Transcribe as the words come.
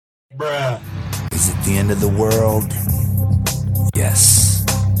Is it the end of the world? Yes,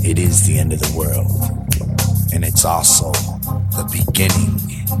 it is the end of the world. And it's also the beginning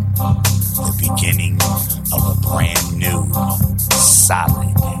of a brand new,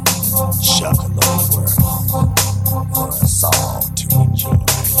 solid, juggalo world for us all to enjoy.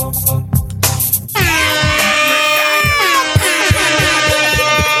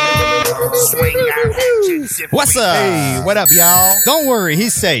 What's up? Hey, what up, y'all? Don't worry,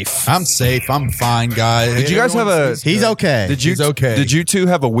 he's safe. I'm safe. I'm fine, guys. Did you guys have a? He's okay. He's okay. Did you two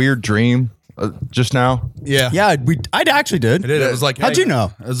have a weird dream just now? Yeah. Yeah, I actually did. I did. It was like, How'd hey, you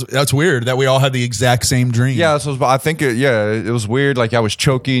know? That's weird that we all had the exact same dream. Yeah, so I think it was weird. Like I was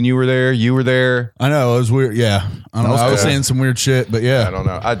choking, you were there, you were there. I know. It was weird. Yeah. I don't know. I was saying some weird shit, but yeah. I don't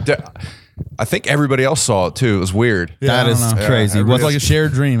know. I think everybody else saw it too. It was weird. Yeah, That is crazy. It was like a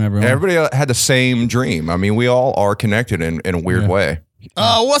shared dream, everyone. Everybody had the same dream. I mean, we all are connected in a weird way.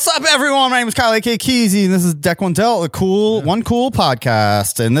 What's up, everyone? My name is Kyle A.K. Keezy, and this is Deck One Tell, one cool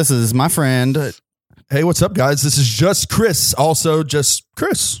podcast, and this is my friend. Hey, what's up, guys? This is just Chris. Also, just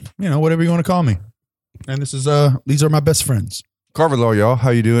Chris. You know, whatever you want to call me. And this is these are my best friends. Carver Law, y'all.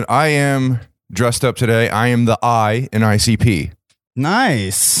 How you doing? I am dressed up today. I am the I in ICP.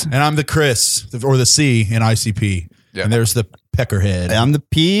 Nice. And I'm the Chris, or the C in ICP. Yeah. And there's the peckerhead. I'm the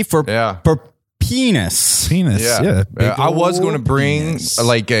P for penis. Penis. Yeah. Big I was old going to bring penis.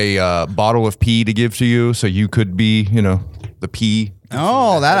 like a bottle of pee to give to you, so you could be, the pee.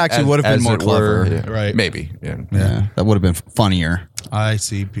 Oh, that actually would have been more clever. Yeah. Right. Maybe. Yeah. Yeah, that would have been funnier.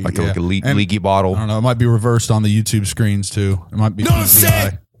 ICP. Like, yeah. like a And leaky bottle. I don't know. It might be reversed on the YouTube screens too. It might be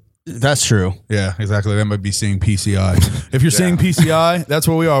PCI. That's true. Yeah, exactly. That might be seeing PCI. If you're seeing PCI, that's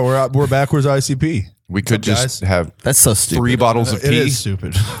what we are. We're backwards ICP. We could just guys? have That's so stupid. 3 bottles of It pee. is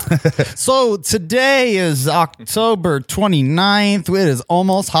stupid. So today is October 29th. It is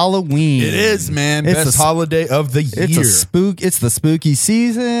almost Halloween. It is, man. It's Best a- holiday of the year. It's the spooky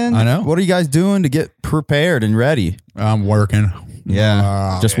season. I know. What are you guys doing to get prepared and ready? I'm working.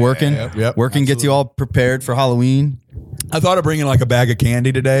 Yeah, just working. yep, Working gets you all prepared for Halloween. I thought of bringing like a bag of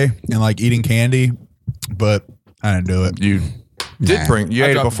candy today and like eating candy, but I didn't do it. You did bring. You I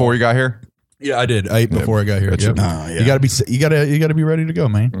ate it dropped before you got here. Yeah, I did. I ate before I got here. That's Yep. it. Oh, yeah. You gotta be ready to go,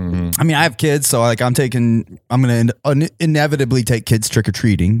 man. I mean, I have kids, so like I'm going to inevitably take kids trick or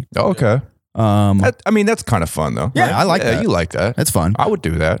treating. Oh, okay. That's kind of fun though. Yeah, right? I like that. You like that? That's fun. I would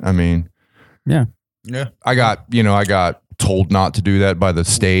do that. I mean, Yeah. Yeah. I got told not to do that by the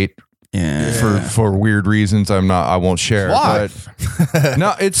state Yeah. for weird reasons. I won't share. Why? But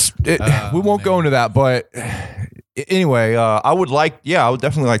no, we won't go into that. But anyway, I would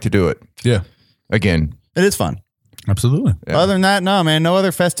definitely like to do it Yeah. again. It is fun. Absolutely. Yeah. Other than that, no, man, no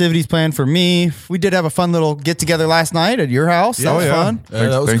other festivities planned for me. We did have a fun little get together last night at your house. That was fun.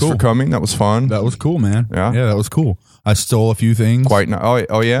 Thanks for coming. That was fun. That was cool, man. Yeah. that was cool. I stole a few things. Quite.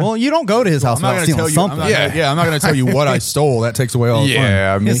 Oh yeah. Well, you don't go to his house I'm not without going to stealing tell you. something. I'm not going to tell you what I stole. That takes away all the fun.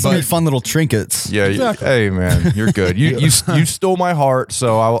 yeah. I mean, It's so many fun little trinkets. yeah. Exactly. Hey man, you're good. You stole my heart,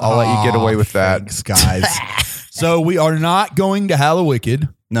 so I'll let you get away with that. Thanks, guys. So we are not going to Hallowicked.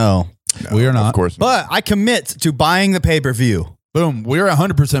 No. We are not. Of course. But I commit to buying the pay-per-view. Boom. We're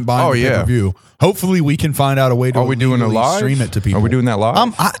 100% buying Oh, the yeah. pay-per-view. Hopefully we can find out a way to Are we doing it legally live? stream it to people. Are we doing that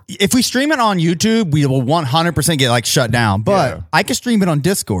live? If we stream it on YouTube, we will 100% get like shut down. But Yeah. I can stream it on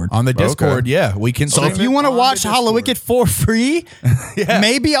Discord. on the Discord? Yeah, we can. So stream if you it want to on watch the Discord. Hallowicked for free,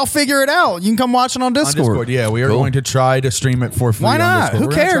 maybe I'll figure it out. You can come watch it on on Discord. Discord, yeah, we are going to try to stream it for free. Why on not? Discord. Who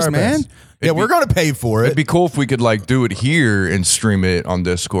We're gonna try cares, our man? best. Yeah, we're going to pay for It'd it. be cool if we could like do it here and stream it on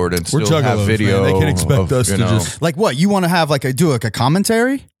Discord and We're still have juggalos, video. man. They can expect us to just. Like what? You want to have like a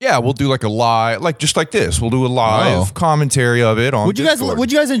commentary? Yeah, we'll do like a live, like just like this. We'll do a live commentary of it on. Would you Discord.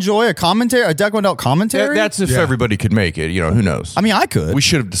 guys have enjoy a commentary, a Deck One Out commentary? That's if everybody could make it. Who knows? I mean, I could. We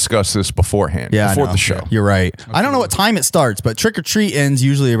should have discussed this beforehand. I before know. the show. You're right. I don't know what time it starts, but trick or treat ends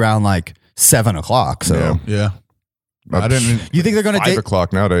usually around like 7:00. So Yeah. I didn't. you think they're going to 5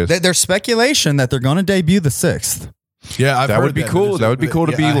 o'clock nowadays. There's speculation that they're going to debut the 6th. Yeah, I've That heard would be cool. That would be cool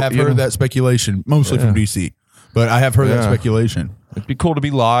to be, I have you heard know. that speculation, mostly from DC, but I have heard that Yeah. speculation. It'd be cool to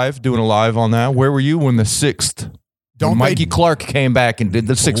be live, doing a live on that. Where were you when the 6th? Don't Mikey they- Clark came back and did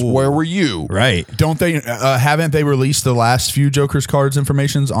the 6th. Where were you? Right. Don't they? Haven't they released the last few Joker's cards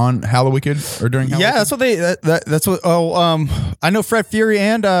informations on Hallowicked or during? Hallowicked? Yeah, that's what that's what. I know Fred Fury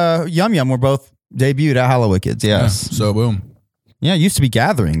and Yum Yum were both debuted at Hallowicked. Yes. So boom. Yeah, it used to be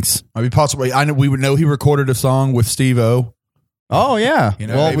gatherings. I mean, possibly. I know we would know he recorded a song with Steve-O. Oh yeah. You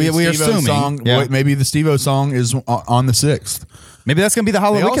know, well, maybe we are Steve-O's assuming. song, Yeah. maybe the Steve-O song is on the 6th. Maybe that's gonna be the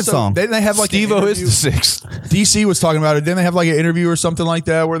Hollow Wicked song. They have like Steve-O is the 6th. DC was talking about it. Didn't they have like an interview or something like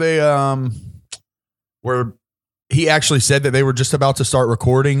that where they where he actually said that they were just about to start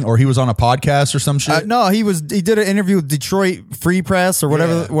recording, or he was on a podcast or some shit? No, he did an interview with Detroit Free Press or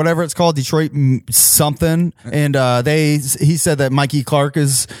whatever it's called, Detroit something, and he said that Mikey Clark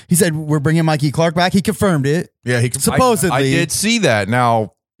he said we're bringing Mikey Clark back. He confirmed it. Yeah, he supposedly. I did see that.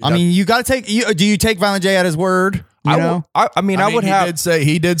 Now, I mean, you got to do you take Violent J at his word? You know? I mean,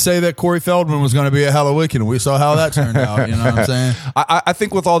 he did say that Corey Feldman was going to be a Hollow Wicked, and we saw how that turned out. You know what I'm saying? I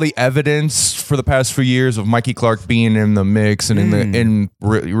think with all the evidence for the past few years of Mikey Clark being in the mix and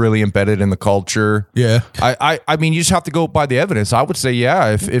really embedded in the culture, yeah. I mean, you just have to go by the evidence. I would say,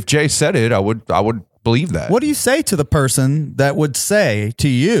 yeah, if Jay said it, I would believe that. What do you say to the person that would say to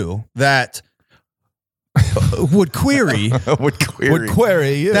you that would query that?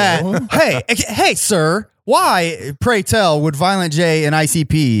 Hey, sir. Why, pray tell, would Violent J and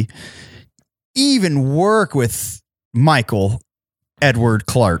ICP even work with Michael Edward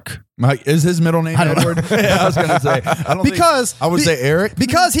Clark? Is his middle name Edward? Yeah, I was going to say. I would say Eric.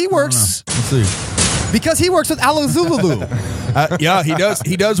 Because he works. Let's see. Because he works with Alazulu. Yeah, he does.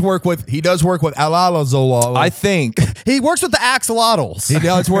 He does work with Alalazola. I think he works with the axolotls. He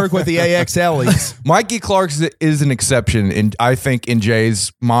does work with the AXLs. Mikey Clark is an exception, and I think in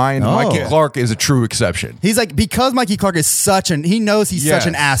Jay's mind, Mikey Clark is a true exception. He's like, because Mikey Clark is he knows he's such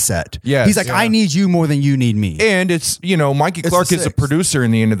an asset. Yes. He's like, I need you more than you need me. And it's, Mikey Clark is a producer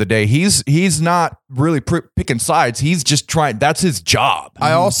in the end of the day. He's not really picking sides. He's just trying. That's his job.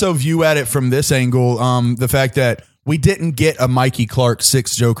 I also view at it from this angle, the fact that we didn't get a Mikey Clark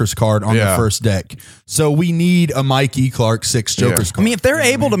 6 Jokers card on the first deck. So we need a Mikey Clark 6 Jokers card. I mean, if they're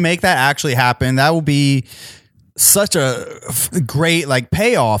able to make that actually happen, that will be such a great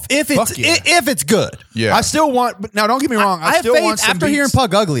payoff if it's good. Yeah, I still want. But now, don't get me wrong. I still have faith want after hearing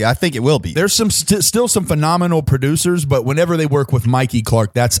Pug Ugly. I think it will be. There's still some phenomenal producers, but whenever they work with Mikey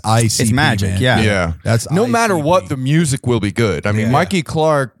Clark, that's ICP. It's magic. Man. Yeah. That's no ICP. matter what, the music will be good. I mean, Mikey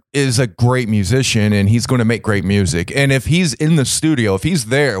Clark is a great musician, and he's going to make great music. And if he's in the studio, if he's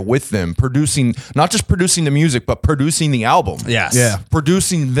there with them producing, not just producing the music, but producing the album,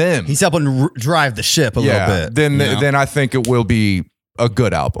 producing them, he's helping drive the ship a little bit. Then I think it will be a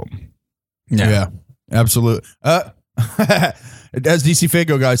good album. Yeah, absolutely. As DC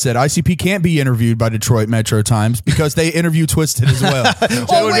Fago guy said, ICP can't be interviewed by Detroit Metro Times because they interview Twisted as well.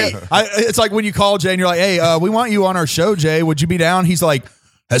 It's like when you call Jay and you're like, hey, we want you on our show, Jay. Would you be down? He's like,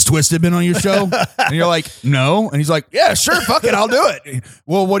 has Twisted been on your show? And you're like, no. And he's like, yeah, sure, fuck it, I'll do it.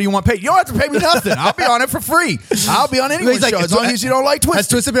 Well, what do you want paid? You don't have to pay me nothing. I'll be on it for free. I'll be on anyone's show as long as you don't like Twisted. Has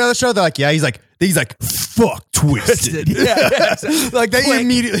Twisted been on the show? They're like, yeah. He's like, fuck Twisted. Like they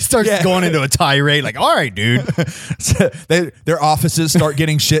immediately start going into a tirade. Like, all right, dude. Their offices start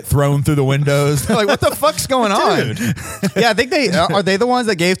getting shit thrown through the windows. They're like, what the fuck's going on? Yeah, I think are they the ones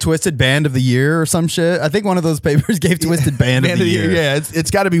that gave Twisted Band of the Year or some shit? I think one of those papers gave Twisted Band of the Year. Yeah, it's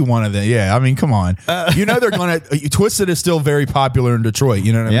got to be one of them. Yeah, I mean, come on. They're going to Twisted is still very popular in Detroit.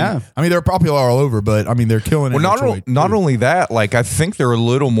 You know what I mean? I mean, they're popular all over, but I mean, they're killing it in Detroit. Not only that, I think they're a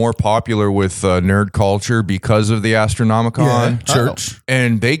little more popular with nerd culture because of the Astronomicon church.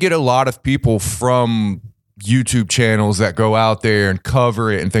 And they get a lot of people from YouTube channels that go out there and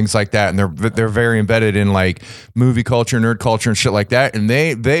cover it and things like that, and they're very embedded in movie culture, nerd culture, and shit like that. And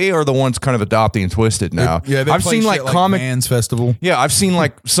they are the ones kind of adopting Twisted now. I've seen comic Fans Festival. Yeah, I've seen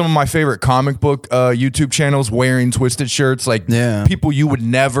some of my favorite comic book YouTube channels wearing Twisted shirts. People you would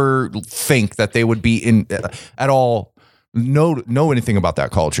never think that they would be in at all know anything about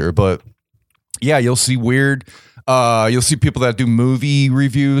that culture, but. Yeah, you'll see you'll see people that do movie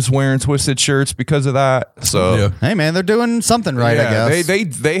reviews wearing Twisted shirts because of that. So, hey man, they're doing something right, I guess.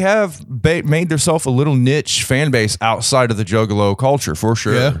 They have made themselves a little niche fan base outside of the Juggalo culture for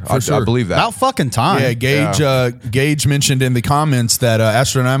sure. Yeah, for sure. I believe that. About fucking time. Yeah, Gage mentioned in the comments that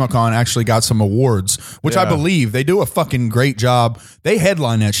Astronomicon actually got some awards, which I believe they do a fucking great job. They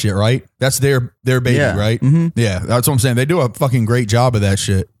headline that shit, right? That's their baby, right? Mm-hmm. Yeah, that's what I'm saying. They do a fucking great job of that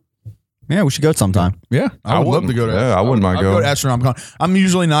shit. Yeah, we should go sometime. Yeah, I would love to go to. Yeah, I wouldn't mind going. I'd go to Astronomicon. I'm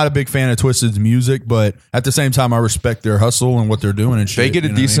usually not a big fan of Twisted's music, but at the same time, I respect their hustle and what they're doing and shit. They get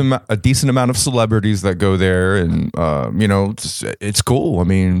a decent amount of celebrities that go there, and it's cool. I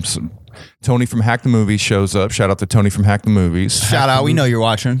mean, Tony from Hack the Movies shows up. Shout out to Tony from Hack the Movies. Shout out. We know you're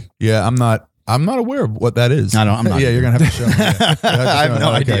watching. Yeah, I'm not aware of what that is. I'm not. Yeah, you're gonna have to show me. I have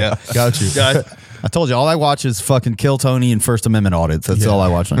no idea. Got you. I told you, all I watch is fucking Kill Tony and First Amendment audits. That's all I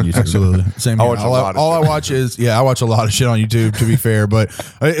watch on YouTube. Absolutely. Same I here. watch a lot of all I shit. watch is, I watch a lot of shit on YouTube, to be fair, but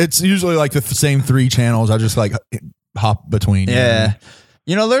it's usually like the same 3 channels. I just like hop between. Yeah.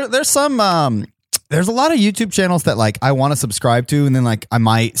 You know, there's some there's a lot of YouTube channels that like I want to subscribe to, and then like I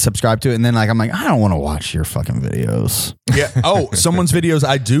might subscribe to it, and then like I'm like, I don't want to watch your fucking videos. Yeah. Oh, someone's videos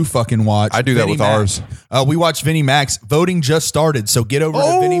I do fucking watch. I do that Vinnie with Max. We watch Vinnie Max. Voting just started, so get over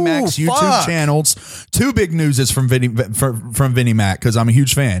to Vinnie Max YouTube fuck. channels. 2 big news is from Vinnie Mac because I'm a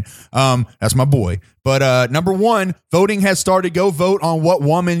huge fan. That's my boy. But number 1, voting has started. Go vote on what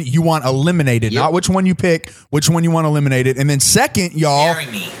woman you want eliminated, not which one you pick, which one you want eliminated. And then second, y'all.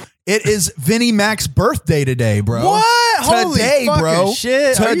 It is Vinnie Mac's birthday today, bro. What? Holy Today, fucking bro.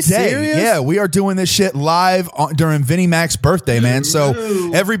 shit. Today. Are you serious? Yeah, we are doing this shit live during Vinnie Mac's birthday, man.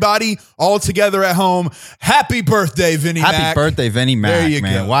 So everybody all together at home, happy birthday, Vinnie Mac. Happy birthday, Vinnie Mac, There you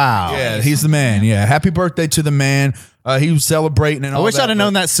man. go. Wow. Yeah, he's the man. Yeah, happy birthday to the man. He was celebrating and I all wish that, I'd have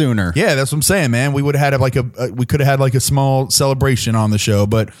known that sooner. Yeah, that's what I'm saying, man. We would have had we could have had like a small celebration on the show,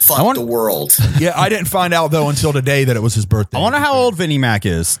 but Fuck the world. yeah, I didn't find out though until today that it was his birthday. I wonder how old Vinnie Mac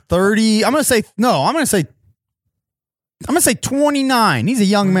is. 30. I'm gonna say 29. He's a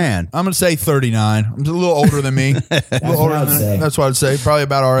young man. I'm gonna say 39. I'm a little older than me. That's what I would say. That's what I'd say. Probably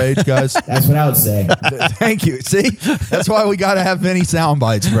about our age, guys. That's what I would say. Thank you. See, that's why we got to have Vinny sound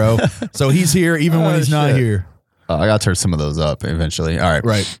bites, bro. So he's here even when he's not shit. here. I gotta turn some of those up eventually. All right,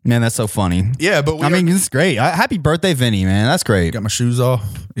 Right. man. That's so funny. Yeah, but I mean, it's great. Happy birthday, Vinny, man. That's great. got my shoes off.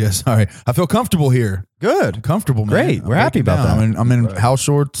 Yeah, sorry. I feel comfortable here. Good. Comfortable, man. Great. We're I'm happy breaking about down. that. I'm in house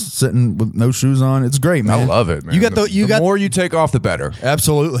shorts, sitting with no shoes on. It's great, man. I love it, man. You got the more you take off, the better.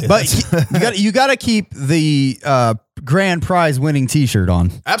 Absolutely. But you got to keep the grand prize winning T-shirt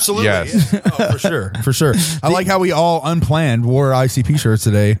on. Absolutely. Yes. Yeah. Oh, for sure. I like how we all unplanned wore ICP shirts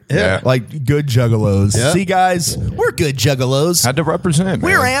today. Yeah. Like good juggalos. Yeah. See, guys, we're good juggalos. Had to represent.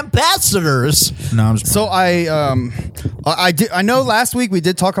 We're man. ambassadors. No, I'm just So I know last week we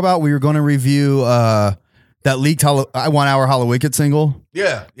did talk about we were going to review that leaked 1 Hour Hollow Wicked single,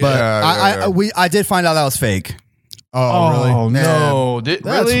 yeah. but Yeah. I did find out that was fake. Oh, really? Oh no! That's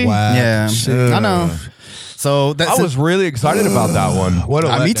Really? whack. Yeah, Shit. I know. So that's I was really excited about that one. What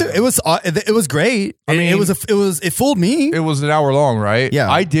a me too. letdown. It was great. I mean, mean, it fooled me. It was an hour long, right? Yeah.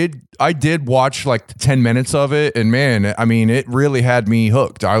 I did watch like 10 minutes of it, and man, I mean, it really had me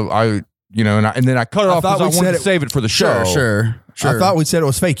hooked. I and then I cut it off thought because I we wanted said to save it for the show. Sure. I thought we said it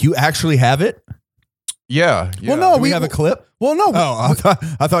was fake. You actually have it? Yeah. Well, no, Do we have a clip? Well, no. Oh,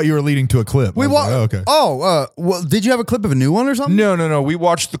 I thought you were leading to a clip. we I was like, wa- okay. well, did you have a clip of a new one or something? No. We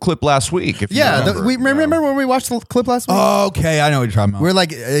watched the clip last week. If you Yeah, remember. we remember when we watched the clip last week. Okay, I know what you're talking about. We're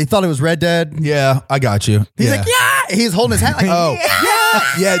like, he thought it was Red Dead. Yeah, I got you. He's like, yeah. He's holding his hat like, Oh,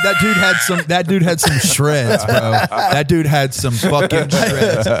 yeah. That dude had some shreds, bro. That dude had some fucking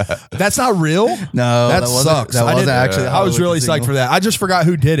shreds. That's not real. No, that that wasn't- sucks. that I wasn't didn't- actually I was really psyched for that. I just forgot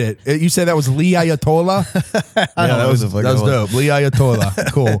who did it. You said that was Lee Ayatollah. that was dope. Lee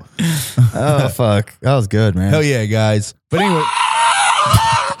Ayatollah. Cool. Oh fuck, that was good, man. Hell yeah, guys. But anyway,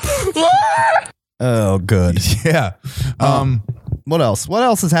 Oh, good. yeah. What else? What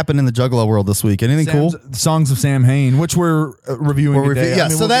else has happened in the Juggalo world this week? Anything cool? Songs of Samhain, which we're reviewing today. Yeah, I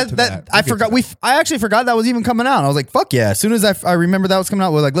mean, so we'll get to that We'll I get forgot. to I actually forgot that was even coming out. I was like, fuck yeah! As soon as I remember that was coming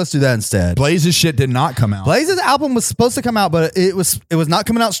out, we're like, let's do that instead. Blaze's shit did not come out. Blaze's album was supposed to come out, but it was not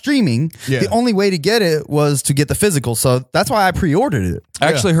coming out streaming. Yeah. The only way to get it was to get the physical, so that's why I pre-ordered it. I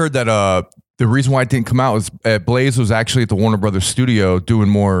actually heard that the reason why it didn't come out was Blaze was actually at the Warner Brothers studio doing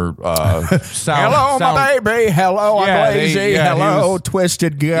more sound. Hello, my baby. Hello, Yeah, I'm Blaze. he Hello, was-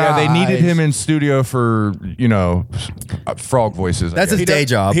 twisted guy. Yeah, they needed him in studio for frog voices. I That's guess. his day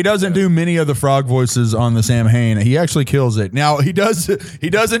job. He doesn't do many of the frog voices on the Samhain. He actually kills it. Now he does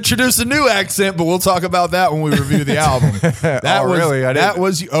introduce a new accent, but we'll talk about that when we review the album. That was really? I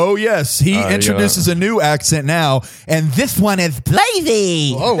didn't- oh yes. He introduces a new accent now, and this one is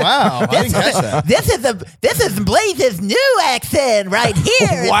Blazy. Oh wow, I didn't catch that. This is Blaze's new accent right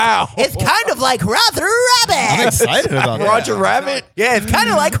here. Wow. It's kind of like Roger I'm Rabbit. excited about that. Roger Rabbit. Yeah, it's kind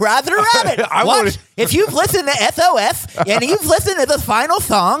of like Roger Rabbit. I Watch, wanna- if you've listened to SOS and you've listened to the final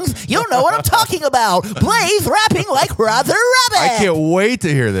songs, you'll know what I'm talking about. Blaze rapping like Roger Rabbit. I can't wait to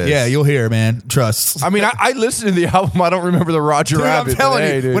hear this. Yeah, you'll hear, man. Trust. I mean, I listened to the album. I don't remember the Roger Dude, Rabbit. I'm telling but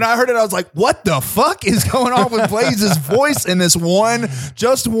hey, you, dude. when I heard it, I was like, what the fuck is going on with Blaze's voice in this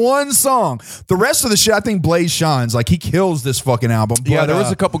just one song? The rest of the shit, I think Blaze shines. Like, he kills this fucking album. yeah, But, there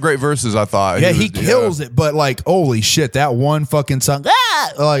was a couple great verses. I thought. yeah, he kills it, but like, holy shit, that one fucking song.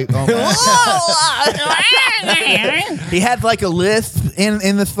 Ah! Like, oh, man. Oh, He had like a lisp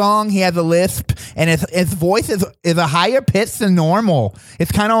in the song he has a lisp, and his voice is a higher pitch than normal.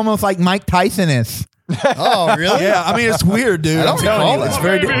 It's kind of almost like Mike Tyson is. Oh, really? Yeah, I mean it's weird, dude. I'm telling you, it's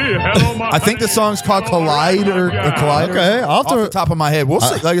very. I think the song's called Collide or Collide. Okay, I'll off the top of my head, we'll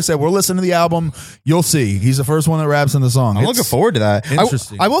see. Like I said, we'll listen to the album. You'll see. He's the first one that raps in the song. I'm looking forward to that.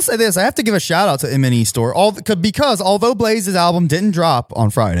 Interesting. I will say this: I have to give a shout out to M&E Store, because although Blaze's album didn't drop on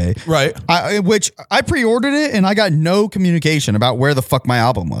Friday, right? Which I pre-ordered it and I got no communication about where the fuck my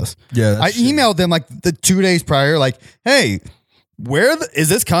album was. Yeah, I emailed them like the 2 days prior, like, hey. Is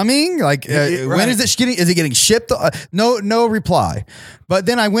this coming? Like, when is it getting shipped? No reply. But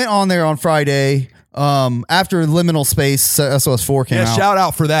then I went on there on Friday after Liminal Space SOS4 came out. Yeah, shout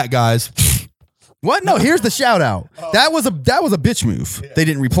out for that, guys. What? No, here's the shout out. That was a bitch move. Yeah. They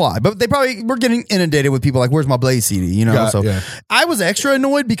didn't reply, but they probably were getting inundated with people like, "Where's my Blaze CD?" You know. I was extra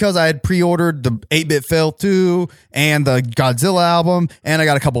annoyed because I had pre-ordered the 8-Bit Fail 2 and the Godzilla album, and I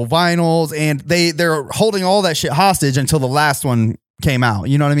got a couple vinyls, and they're holding all that shit hostage until the last one came out.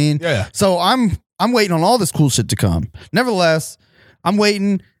 You know what I mean? Yeah. So I'm waiting on all this cool shit to come. Nevertheless, I'm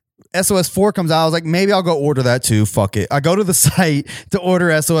waiting. SOS4 comes out. I was like, maybe I'll go order that too. Fuck it. I go to the site to order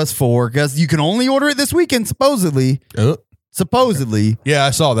SOS4 because you can only order it this weekend, supposedly. Supposedly. Yeah,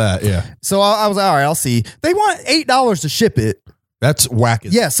 I saw that. Yeah. So I was like, all right, I'll see. They want $8 to ship it. That's whack.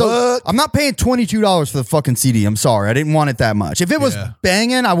 Yeah, so I'm not paying $22 for the fucking CD. I'm sorry. I didn't want it that much. If it was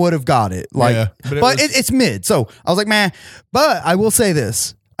banging, I would have got it. Like, but it's mid. So I was like, man. But I will say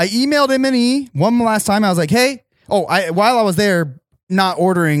this. I emailed M&E one last time. I was like, hey, while I was there, not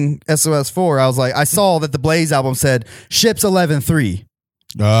ordering SOS4, I was like, I saw that the Blaze album said ships 11/3.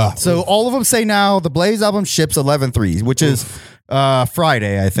 So all of them say now the Blaze album ships 11/3, which is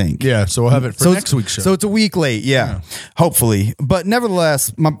Friday, I think. Yeah, so we'll have it for next week's show. So it's a week late, hopefully. But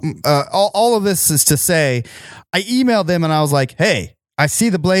nevertheless, all of this is to say, I emailed them and I was like, hey, I see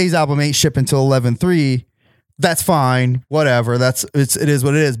the Blaze album ain't shipping until 11/3. That's fine, whatever. It is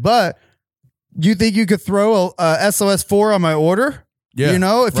what it is. But you think you could throw a SOS4 on my order? Yeah, you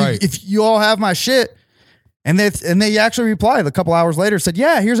know, if you all have my shit, and they actually replied a couple hours later, said,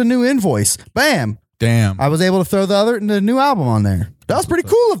 yeah, here's a new invoice. Bam. Damn. I was able to throw the new album on there. That was pretty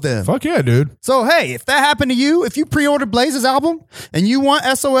cool of them. Fuck yeah, dude. So hey, if that happened to you, if you pre-ordered Blaze's album and you want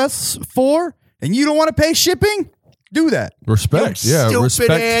SOS4 and you don't want to pay shipping, do that. Respect.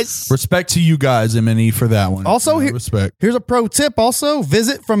 Respect to you guys, M&E, for that one. Also, respect. Here's a pro tip. Also,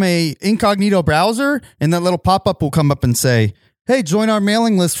 visit from a incognito browser, and that little pop-up will come up and say, hey, join our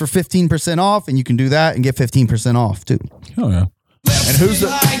mailing list for 15% off, and you can do that and get 15% off too. Oh yeah. And who's the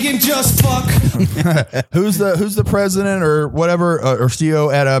who's the president or whatever or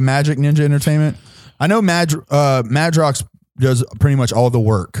CEO at Magic Ninja Entertainment? I know Madrox does pretty much all the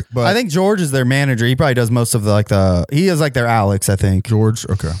work, but I think George is their manager. He probably does most of he is like their Alex, I think. George,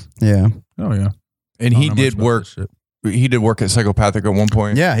 okay, yeah. Oh yeah, and he did work. He did work at Psychopathic at one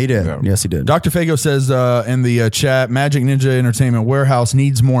point. Yeah, he did. Yeah. Yes, he did. Dr. Fago says in the chat, Magic Ninja Entertainment Warehouse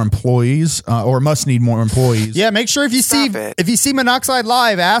needs more employees or must need more employees. Yeah, make sure if you see Monoxide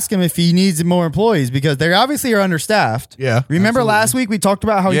live, ask him if he needs more employees because they obviously are understaffed. Yeah. Remember last week we talked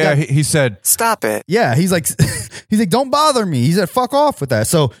about how he said, stop it. Yeah, he's like, don't bother me. He said, fuck off with that.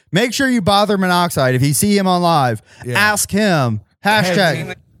 So make sure you bother Monoxide. If you see him on live, ask him.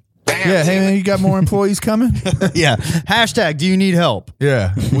 Hashtag. Yeah, hey man, you got more employees coming? Yeah. Hashtag, do you need help?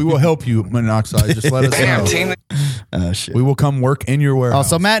 Yeah, we will help you, Monoxide. Just let us know. Shit. We will come work in your warehouse.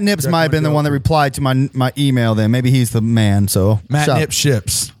 Oh, so Matt Nips might have been the one that replied to my email then. Maybe he's the man. So Matt Nips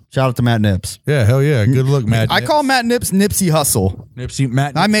ships. Shout out to Matt Nips. Yeah, hell yeah. Good look, Matt Nips. I call Matt Nips Nipsey Hustle.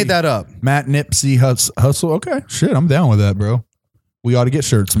 I made that up. Matt Nipsey Hustle. Okay, shit, I'm down with that, bro. We ought to get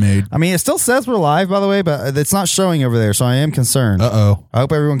shirts made. I mean, it still says we're live, by the way, but it's not showing over there, so I am concerned. Uh-oh. I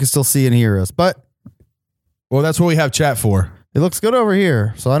hope everyone can still see and hear us. But well, that's what we have chat for. It looks good over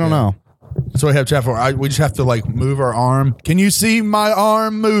here, so I don't know. That's what we have chat for. We just have to move our arm. Can you see my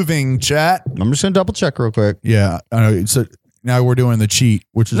arm moving, chat? I'm just gonna double check real quick. Yeah, I know. So now we're doing the cheat,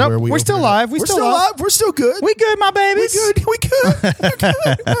 which is where we're still live. We're still live. We're still good. We good, my babies. We good.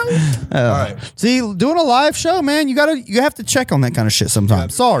 All right. See, doing a live show, man, you have to check on that kind of shit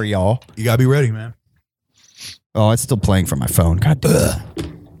sometimes. Sorry, y'all. You gotta be ready, man. Oh, it's still playing from my phone. God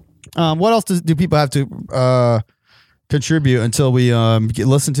damn. What else do people have to contribute until we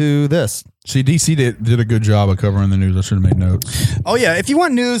listen to this? See, DC did a good job of covering the news. I should have made notes. Oh yeah, if you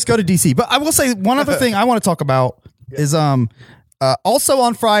want news, go to DC. But I will say one other thing I want to talk about is also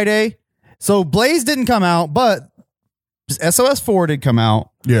on Friday. So Blaze didn't come out, but SOS4 did come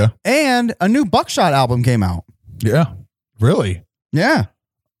out. Yeah, and a new Buckshot album came out. Yeah, really. Yeah.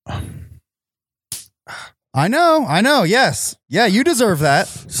 I know. Yes. Yeah, you deserve that.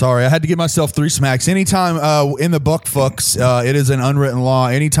 Sorry, I had to give myself 3 smacks. Anytime in the buck fucks, it is an unwritten law.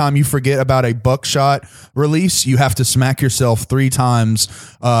 Anytime you forget about a buckshot release, you have to smack yourself 3 times,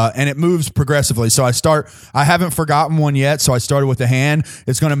 and it moves progressively. So I haven't forgotten one yet, so I started with the hand.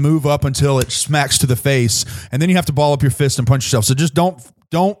 It's going to move up until it smacks to the face, and then you have to ball up your fist and punch yourself. So just don't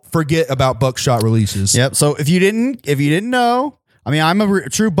forget about buckshot releases. Yep. So if you didn't know, I mean, I'm a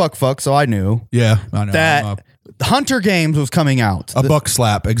true buck fuck, so I knew. Yeah, I know. That Hunter Games was coming out. A buck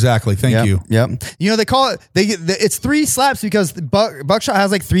slap, exactly. Thank you. Yep. You know, they call it, it's 3 slaps because the buckshot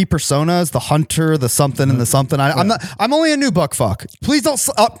has like 3 personas, the hunter, the something, and the something. I'm only a new buck fuck. Please don't.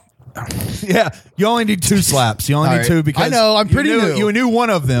 Yeah, you only need 2 slaps. You only need 2 because I know I'm pretty new. You knew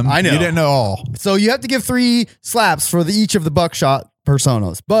one of them. I know. You didn't know all. So you have to give 3 slaps for each of the buckshot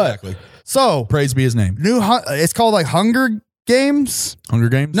personas. But Exactly. So Praise be his name. it's called like Hunger Games. Hunger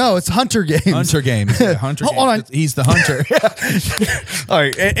Games? No, it's Hunter Games. Hunter Games. Yeah, Hunter Hold Games. on. He's the hunter. All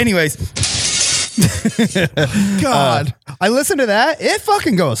right. Anyways. God. I listened to that. It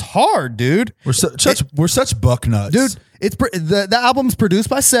fucking goes hard, dude. We're such buck nuts. Dude, the album's produced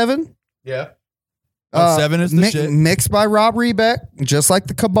by Seven. Yeah. 7 is the shit. Mixed by Rob Rebeck, just like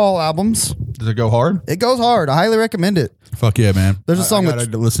the Cabal albums. Does it go hard? It goes hard. I highly recommend it. Fuck yeah, man. There's a song I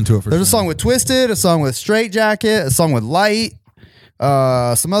gotta listen to it for There's a song with Twisted, a song with Straight Jacket, a song with Light,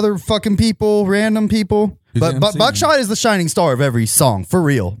 some other fucking people, random people. But Buckshot is the shining star of every song, for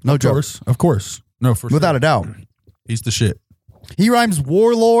real. No joke. Of course. No, for Without sure. a doubt. He's the shit. He rhymes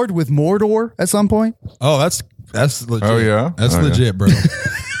Warlord with Mordor at some point. Oh, that's legit. Oh, yeah? That's legit, bro.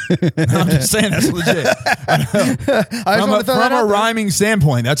 I'm just saying that's legit. From a rhyming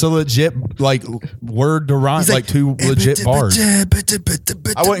standpoint, that's a legit like word to rhyme, like 2 legit bars.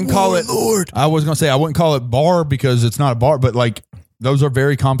 I wouldn't call it. I was gonna say I wouldn't call it bar because it's not a bar, but like those are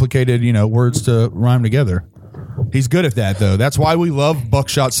very complicated, words to rhyme together. He's good at that, though. That's why we love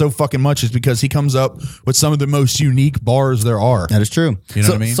Buckshot so fucking much, is because he comes up with some of the most unique bars there are. That is true. You know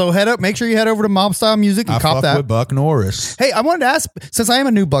what I mean? So make sure you head over to Mob Style Music and cop that. With Buck Norris. Hey, I wanted to ask, since I am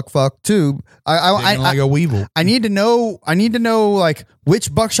a new buck fuck too, I like a weevil. I need to know like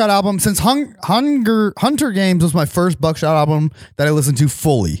which Buckshot album, since Hunter Games was my first Buckshot album that I listened to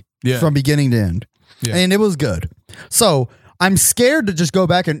fully from beginning to end. Yeah. And it was good. So I'm scared to just go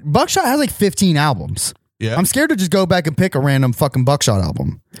back and Buckshot has like 15 albums. Yeah. I'm scared to just go back and pick a random fucking Buckshot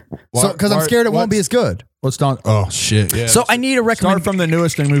album. Because I'm scared it won't be as good. Let's not. Oh, shit. Yeah. So I need a recommendation. Start from the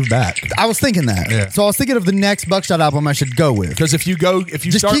newest and move back. I was thinking that. Yeah. So I was thinking of the next Buckshot album I should go with. Because if you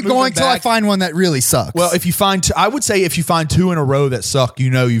just keep going till I find one that really sucks. Well, I would say if you find 2 in a row that suck,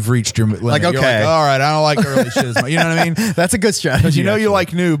 you've reached your limit. Like, okay. You're like, all right, I don't like early shit as much. You know what I mean? That's a good strategy. Because you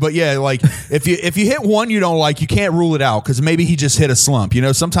like new, but yeah, like if you hit one you don't like, you can't rule it out because maybe he just hit a slump.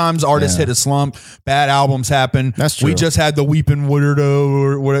 Sometimes artists hit a slump, bad albums happen. That's true. We just had the Weeping Weirdo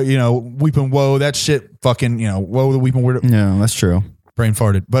or whatever, Weeping Woe. That shit fucking, Woe the Weeping Weirdo. Yeah, that's true. Brain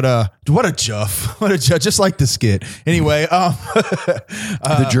farted. But what a juff. What a juff. Just like the skit. Anyway,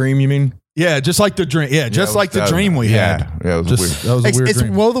 the dream, you mean? Yeah, just like the dream. Yeah, just like the dream we had. Yeah, it was weird. That was a weird dream.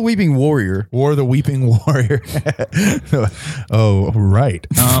 It's Woe the Weeping Warrior. War the Weeping Warrior. Oh, right.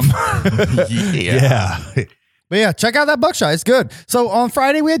 Yeah. But yeah, check out that Buckshot. It's good. So on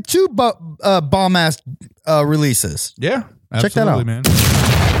Friday, we had 2 bomb-ass releases. Yeah. Check that out, man.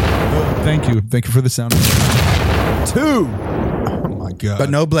 Oh, thank you. Thank you for the sound. 2. Oh, my God. But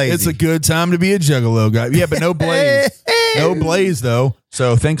no Blaze. It's a good time to be a juggalo guy. Yeah, but no Blaze. No Blaze, though.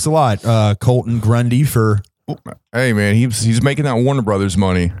 So thanks a lot, Colton Grundy, for... Hey, man, he's making that Warner Brothers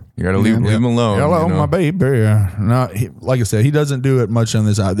money. You got to leave him alone. Hello, my baby. Like I said, he doesn't do it much on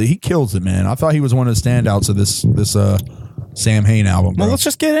this. He kills it, man. I thought he was one of the standouts of this Samhain album, bro. Well, let's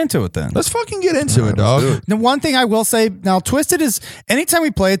just get into it then. Let's fucking get into it, dog. The one thing I will say now, Twisted is, anytime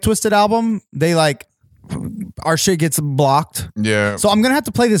we play a Twisted album, they our shit gets blocked. Yeah. So I'm going to have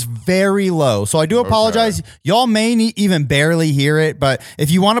to play this very low. So I do apologize. Y'all may even barely hear it, but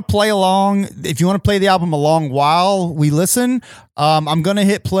if you want to play along, if you want to play the album along while we listen, I'm going to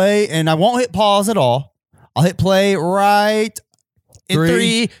hit play and I won't hit pause at all. I'll hit play right in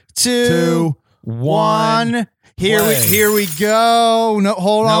 3, 2, 1. Here we go. No,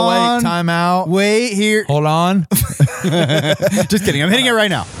 hold on. No, wait, time out. Wait, here. Hold on. Just kidding. I'm hitting it right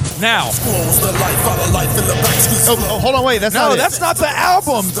now. Now. Oh, hold on, wait. That's not the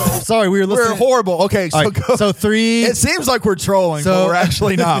album. Sorry, we were listening. We're horrible. Okay, so right, go. So 3. It seems like we're trolling, but we're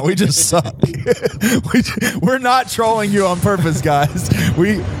actually not. We just suck. We're not trolling you on purpose, guys.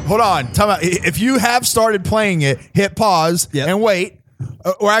 Hold on. Time out. If you have started playing it, hit pause and wait.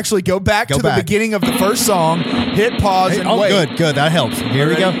 Or actually go back to the beginning of the first song, hit pause and wait. Good. That helps. Here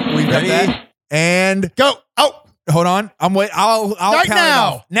we go. We've got that. and Go. Oh, hold on. I'm wait. I'll Right count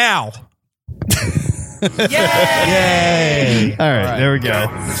now. it off. Now. yay! All right, there we go.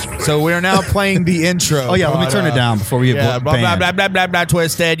 So we are now playing the intro. Oh yeah, let me turn it down before we get Yeah, blah, blah, banned. blah, blah, blah, blah,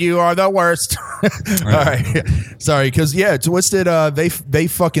 Twisted. You are the worst. All right. Sorry, because, Twisted, they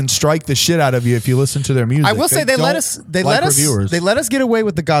fucking strike the shit out of you if you listen to their music. I will say they let us get away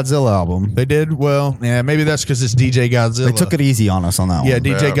with the Godzilla album. They did? Well, yeah, maybe that's because it's DJ Godzilla. They took it easy on us on that Yeah, one.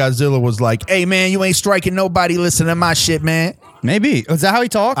 DJ Godzilla was like, hey, man, you ain't striking nobody listening to my shit, man. Maybe. Is that how he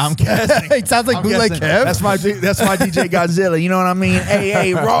talks? I'm guessing. It sounds like bootleg Kev. That's my DJ Godzilla. You know what I mean?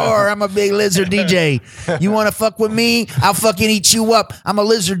 Hey, roar! I'm a big lizard DJ. You want to fuck with me? I'll fucking eat you up. I'm a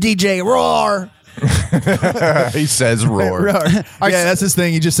lizard DJ. Roar! He says roar. Yeah, that's his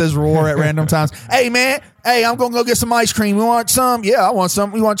thing. He just says roar at random times. Hey, man. Hey, I'm gonna go get some ice cream. You want some? Yeah, I want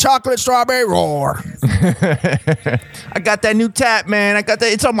some. You want chocolate, strawberry? Roar! I got that new tap, man. I got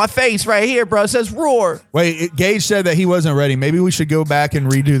that. It's on my face right here, bro. It says roar. Wait, Gage said that he wasn't ready. Maybe we should go back and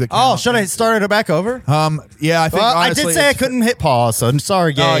redo the. Oh, should I start it back over? Yeah, I think. Well, honestly, I did say I couldn't hit pause, so I'm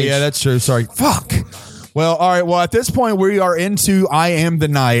sorry, Gage. Oh, yeah, that's true. Sorry. Fuck. Well, all right. Well, at this point, we are into I Am the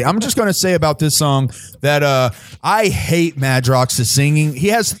Night. I'm just going to say about this song that I hate Madrox's singing. He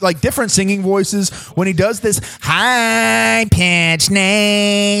has like different singing voices when he does this high-pitched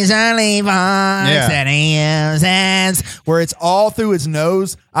nasally voice that he uses, where it's all through his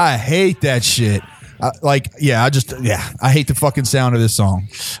nose. I hate that shit. I hate the fucking sound of this song.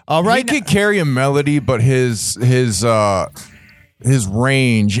 All right. He could carry a melody, but his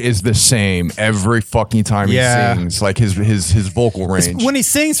range is the same every fucking time he sings. Like his vocal range. When he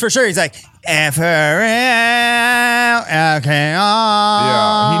sings, for sure, he's like, okay.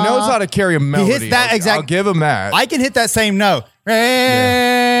 Yeah, he knows how to carry a melody. He hits that exact. I'll give him that. I can hit that same note.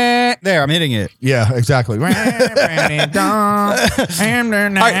 There, I'm hitting it. Yeah, exactly. I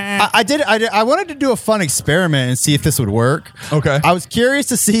wanted to do a fun experiment and see if this would work. Okay. I was curious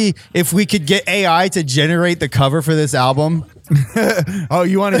to see if we could get AI to generate the cover for this album. Oh,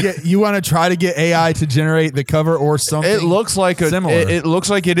 you want to try to get AI to generate the cover or something? It looks like similar. It looks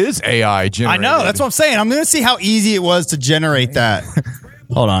like it is AI generated. I know. That's what I'm saying. I'm going to see how easy it was to generate that.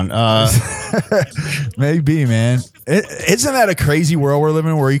 Hold on. Maybe, man. Isn't that a crazy world we're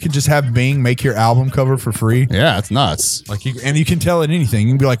living in where you can just have Bing make your album cover for free? Yeah, it's nuts. Like, you can tell it anything.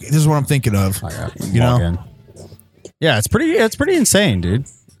 You can be like, "This is what I'm thinking of." You know? Yeah, it's pretty insane, dude.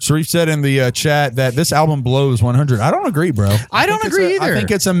 Sharif said in the chat that this album blows 100. I don't agree, bro. I don't agree either. I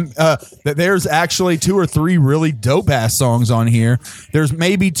think it's that there's actually 2 or 3 really dope ass songs on here. There's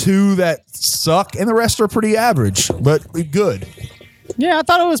maybe 2 that suck, and the rest are pretty average, but good. Yeah, I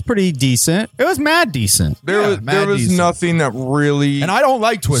thought it was pretty decent. It was mad decent. There was nothing that really, and I don't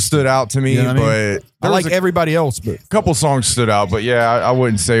like Twisted, stood out to me, you know what I mean? but I like everybody else, but a couple songs stood out. But yeah, I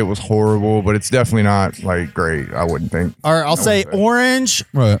wouldn't say it was horrible, but it's definitely not like great. I wouldn't think. All right, I'll say Orange,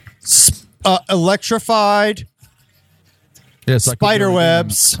 right. Electrified,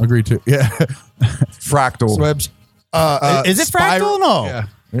 Spiderwebs. Agreed to. Yeah. Fractal. Webs. Is it Fractal? No.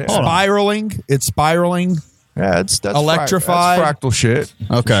 Yeah. Spiraling. It's spiraling. Yeah, that's Electrified. That's fractal shit.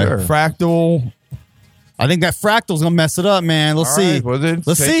 Okay. Sure. Fractal. I think that Fractal's gonna mess it up, man. Let's see. Right, well then,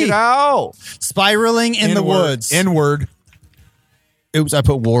 Let's take see. it out. Spiraling in the woods. Inward. Oops, I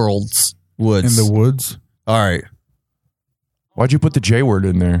put worlds. Woods. In the woods. All right. Why'd you put the J word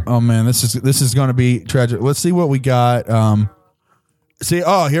in there? Oh man, this is going to be tragic. Let's see what we got.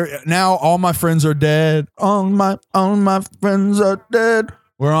 Here now. All my friends are dead. All my friends are dead.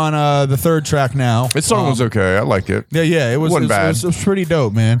 We're on the 3rd track now. This song was okay. I liked it. Yeah. It wasn't bad. It was pretty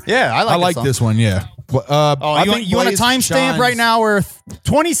dope, man. Yeah, I like this one. Yeah. You want a timestamp right now? Where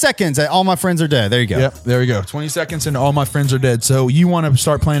 20 seconds. All my friends are dead. There you go. Yep, there we go. 20 seconds and all my friends are dead. So you want to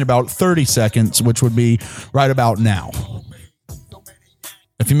start playing about 30 seconds, which would be right about now.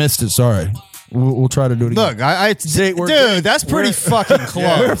 If you missed it, sorry. We'll try to do it again. Look, that's pretty fucking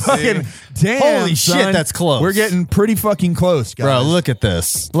close. We're fucking damn. Holy son. shit, that's close. We're getting pretty fucking close, guys. Bro, look at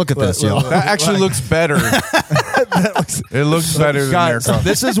this. Look at this, y'all. That actually looks better. It looks better than guys, their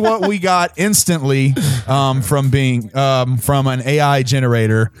this is what we got instantly from an AI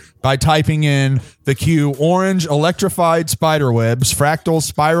generator by typing in the cue orange electrified spiderwebs, fractals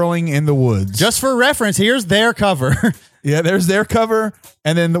spiraling in the woods. Just for reference, here's their cover. Yeah, there's their cover,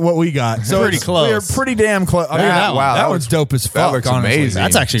 and then what we got. So pretty close. We're pretty damn close. I mean, that one's dope as fuck. That looks honestly. amazing.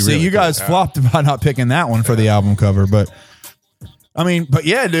 That's actually See, really you guys flopped about not picking that one for the album cover, but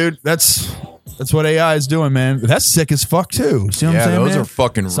yeah, dude, that's what AI is doing, man. That's sick as fuck too. See what I'm saying? Those man? are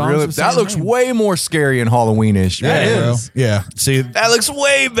fucking Songs really. with That same looks name. way more scary and Halloweenish. That man. is. Yeah. See, That looks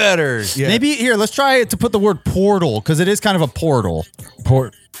way better. yeah. Maybe here, let's try it to put the word portal because it is kind of a portal.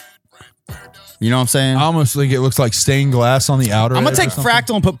 You know what I'm saying? I almost think it looks like stained glass on the outer. I'm gonna edge take or something.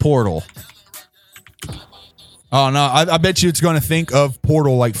 Fractal and put Portal. Oh no, I bet you it's going to think of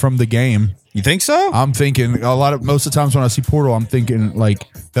Portal like from the game. You think so? I'm thinking most of the times when I see Portal, I'm thinking like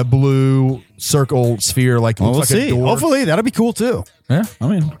the blue circle sphere, like looks we'll like see. a door. Hopefully, that'll be cool too. Yeah, I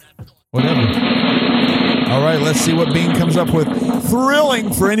mean, whatever. All right, let's see what Bing comes up with.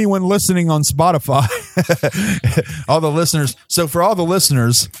 Thrilling for anyone listening on Spotify. All the listeners. So for all the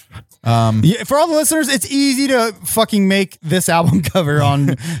listeners, yeah, for all the listeners, it's easy to fucking make this album cover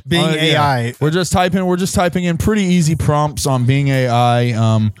on Bing AI. Yeah. We're just typing in pretty easy prompts on Bing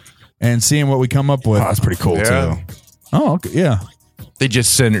AI, and seeing what we come up with. Oh, that's pretty cool too. Oh, okay, yeah. They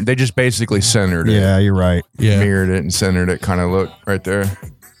just basically centered it. Yeah, you're right. Yeah. Mirrored it and centered it. Kind of look right there.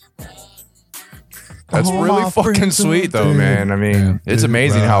 That's Oh, really my fucking friends sweet, though, are man. I mean, it's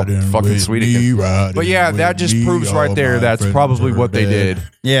amazing how fucking sweet it can be. But yeah, that just proves right there that's probably what they did.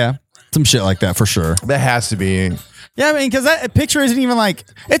 Yeah, some shit like that for sure. That has to be. Yeah, I mean, because that picture isn't even like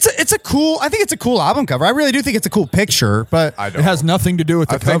it's a cool. I think it's a cool album cover. I really do think it's a cool picture, but I it don't. has nothing to do with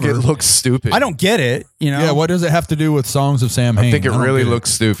the I think cover. it looks stupid. I don't get it. You know? Yeah, what does it have to do with Songs of Samhain? I think it don't really get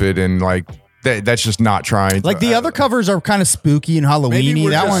looks stupid and like that's just not trying. Like the other covers are kind of spooky and Maybe Halloweeny. we're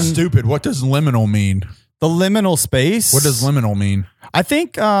That just one, stupid. What does liminal mean? the liminal space. What does liminal mean? I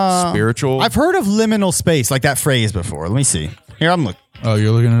think spiritual. I've heard of liminal space, like that phrase before. Let me see. Here, I'm looking. Oh,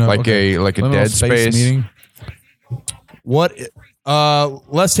 you're looking it up. Like Okay. a Liminal dead space. meaning. What?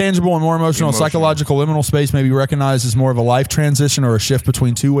 Less tangible and more emotional. Psychological liminal space may be recognized as more of a life transition or a shift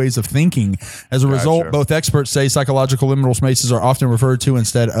between two ways of thinking. As a result, both experts say psychological liminal spaces are often referred to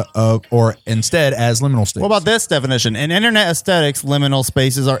instead as liminal states. What about this definition? In internet aesthetics, liminal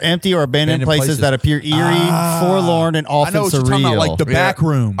spaces are empty or abandoned places that appear eerie, forlorn, and I often know what surreal. you're talking about, like the back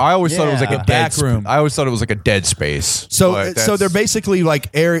room. I always thought it was like Yeah. a dead Back room. I always thought it was like a dead space. So, But so they're that's- basically like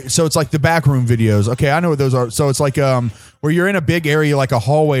area. So it's like the back room videos. Okay, I know what those are. So it's like where you're in a big area, like a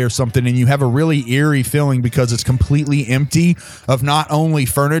hallway or something, and you have a really eerie feeling because it's completely empty of not only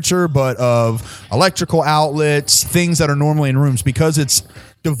furniture but of electrical outlets, things that are normally in rooms, because it's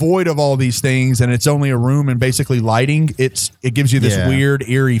devoid of all these things and it's only a room and basically lighting. It gives you this weird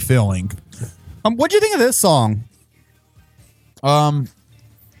eerie feeling. What do you think of this song?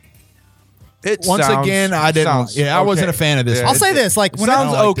 It Once sounds- again, I didn't. sounds I wasn't a fan of this. Yeah, I'll say this: like when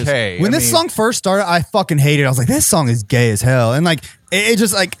sounds it, okay. When I this mean- song first started, I fucking hated it. I was like, "This song is gay as hell," and like it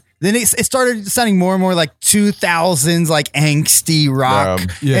just like then it started sounding more and more like 2000s like angsty rock.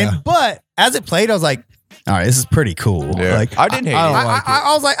 Yeah. But as it played, I was like, "All right, this is pretty cool." Yeah. Like I didn't hate it.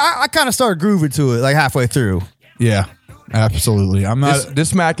 I was like, I kind of started grooving to it like halfway through. Yeah, absolutely. I'm not.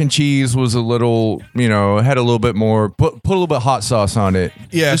 This mac and cheese was a little, had a little bit more. Put a little bit of hot sauce on it.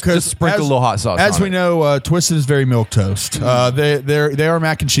 Yeah, just sprinkle a little hot sauce. As on we it. know, Twisted is very milk toast. They are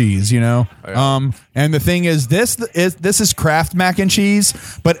mac and cheese, And the thing is, this is Kraft mac and cheese,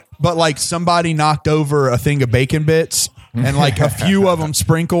 but like somebody knocked over a thing of bacon bits and like a few of them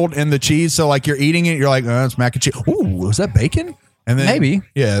sprinkled in the cheese. So like you're eating it, you're like, oh, it's mac and cheese. Ooh, was that bacon? And then Maybe.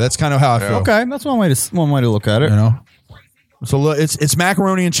 yeah, that's kind of how I feel. Okay, that's one way to look at it. So it's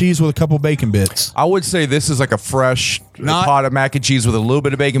macaroni and cheese with a couple bacon bits. I would say this is like a fresh Not- pot of mac and cheese with a little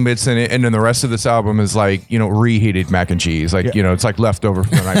bit of bacon bits in it, and then the rest of this album is like reheated mac and cheese, like it's like leftover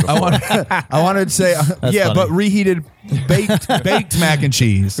from the night before. I wanted to say, yeah, funny. but reheated baked mac and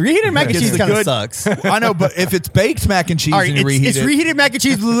cheese. Reheated mac and It's cheese the kind of good- sucks. I know, but if it's baked mac and cheese All right, and you reheat it's it, reheated mac and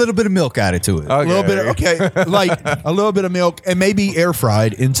cheese with a little bit of milk added to it. a little bit, like a little bit of milk and maybe air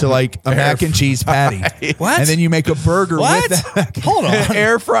fried into like a mac and cheese patty. What? And then you make a burger What? with that. Hold on.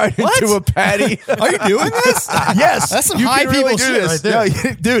 Air fried into a patty. Are you doing this? Yes, That's some you high can really people do shit this. right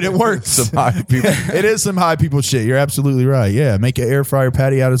there. No, dude, it works. Some high people. It is some high people shit. You're absolutely right. Yeah, make an air fryer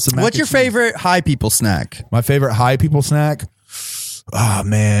patty out of some. What's mac your and cheese. favorite high people snack? My favorite high people snack. Oh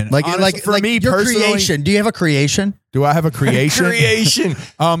man, Like Honestly, for me your personally, creation. Do you have a creation? do I have a creation? Creation.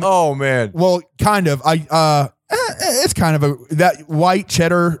 Oh man. Well, kind of. It's kind of that white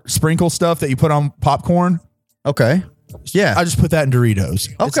cheddar sprinkle stuff that you put on popcorn. Okay. Yeah. I just put that in Doritos.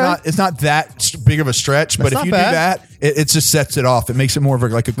 Okay. It's not that big of a stretch, but That's if not you bad. do that, it just sets it off. It makes it more of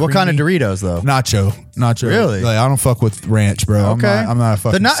like a what kind of creamy- Doritos though? Nacho. Really? Like, I don't fuck with ranch, bro. Okay. I'm not a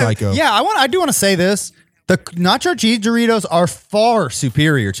fucking psycho. Yeah, I do want to say this. The nacho cheese Doritos are far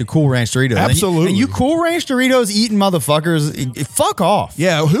superior to Cool Ranch Doritos. Absolutely. And you Cool Ranch Doritos eating motherfuckers, fuck off.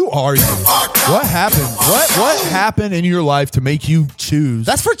 Yeah, who are you? What happened? What happened in your life to make you choose?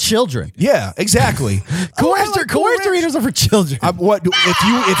 That's for children. yeah, exactly. Cool Oh, I Ranch like Cool Ranch. Doritos are for children. What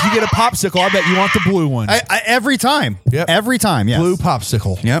if you get a popsicle? I bet you want the blue one. Every time. Yep. Every time, yes. Blue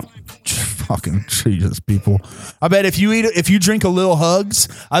popsicle. Yep. Fucking Jesus, people. I bet if you drink a Little Hugs,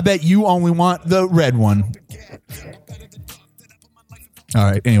 I bet you only want the red one. All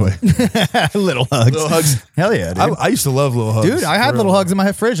right, anyway. Little Hugs. Hell yeah, dude. I used to love Little Hugs. Dude, I had Little Hugs in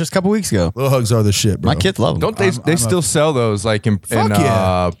my fridge just a couple weeks ago. Little Hugs are the shit, bro. My kids love them. Don't they still sell those like in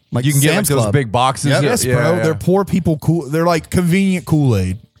yeah. Like you can get like Sam's those Club. big boxes. Yep. Yes, bro. They're poor people cool. They're like convenient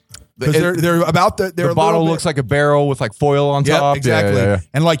Kool-Aid. Because they're about the bottle looks like a barrel with like foil on top. Exactly. Yeah.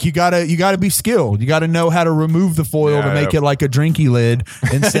 And like you gotta be skilled. You gotta know how to remove the foil to make it like a drinky lid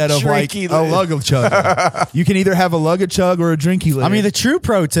instead of like a lug chug. You can either have a lug chug or a drinky lid. I mean, the true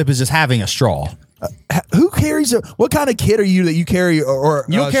pro tip is just having a straw. Who carries what kind of kid are you that you carry or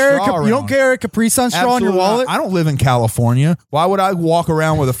You don't carry a Capri Sun straw in your wallet? I don't live in California. Why would I walk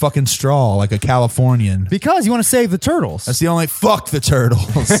around with a fucking straw like a Californian? Because you want to save the turtles. That's the only fuck the turtles.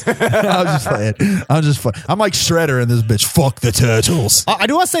 I'm just playing. I'm like Shredder in this bitch. Fuck the turtles. I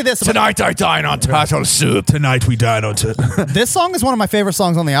do want to say this. Tonight I dine on turtle soup. Tonight we dine on turtle. This song is one of my favorite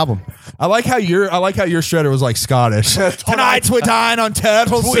songs on the album. I like how your Shredder was like Scottish. Tonight we dine on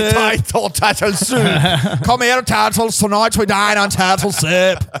turtle soup. turtle soup. Come here, turtles. Tonight we dine on turtle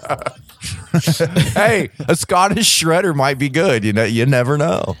soup. Hey, a Scottish shredder might be good. You never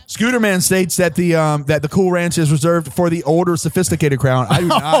know. Scooterman states that the Cool Ranch is reserved for the older, sophisticated crowd. I do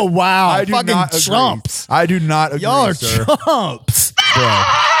not. Oh wow! I do fucking not chumps. Agree. I do not agree. Y'all are sir. chumps. Bro.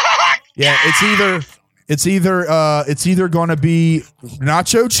 Yeah, it's either going to be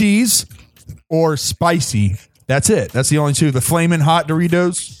nacho cheese or spicy. That's it. That's the only two. The flaming hot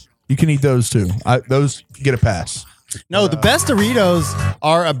Doritos, you can eat those too. Those get a pass. No, the best Doritos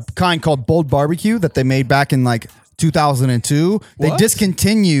are a kind called Bold Barbecue that they made back in like 2002. They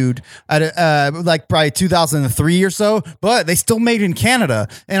discontinued at like probably 2003 or so, but they still made in Canada.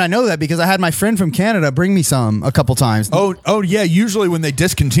 And I know that because I had my friend from Canada bring me some a couple times. Oh yeah. Usually when they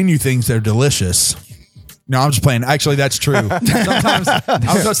discontinue things, they're delicious. No, I'm just playing. Actually, that's true. Sometimes I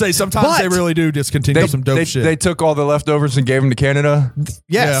was going to say sometimes they really do discontinue some dope shit. They took all the leftovers and gave them to Canada.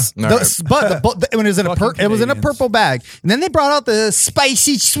 Yes, Yeah. but when it was in it was in a purple bag, and then they brought out the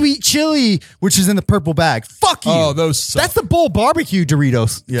spicy sweet chili, which is in the purple bag. Fuck you. Oh, those suck. That's the Bull Barbecue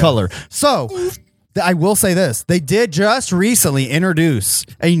Doritos color. So I will say this: they did just recently introduce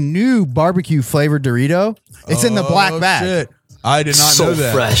a new barbecue flavored Dorito. It's in the black bag. Shit. I did not know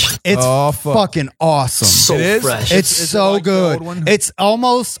that. Fresh. It's fucking awesome. So fresh. It's so like the good. old one? It's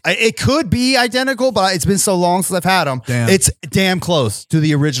almost, it could be identical, but it's been so long since I've had them. Damn. It's damn close to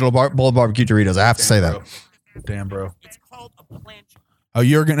the original Bold Barbecue Doritos. I have to say that. Damn, bro. Oh,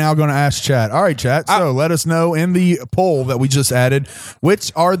 you're now going to ask chat. All right, chat. So let us know in the poll that we just added,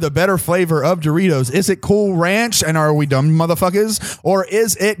 which are the better flavor of Doritos? Is it Cool Ranch? And are we dumb motherfuckers? Or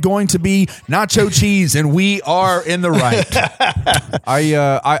is it going to be nacho cheese? And we are in the right.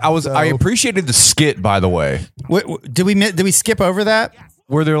 I appreciated the skit, by the way, Did we skip over that?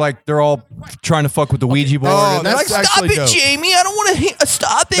 where they're all trying to fuck with the Ouija board. Oh, and that's like, actually stop it, dope. Jamie! I don't want to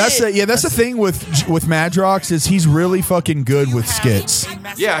stop it. That's the thing with Madrox is he's really fucking good with skits.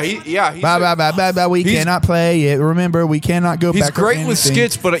 Yeah, he's We cannot play it. Remember, we cannot go back. He's great with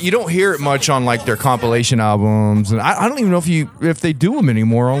skits, but you don't hear it much on like their compilation albums, and I don't even know if they do them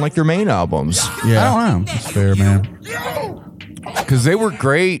anymore on like their main albums. Yeah, I don't know. It's fair, man. Because they were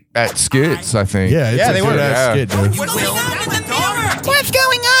great at skits, I think. Yeah, it's Yeah, a they were. good-ass skit, dude. What's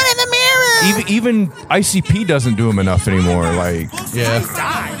going on in the mirror? Even ICP doesn't do them enough anymore. Like, Yeah.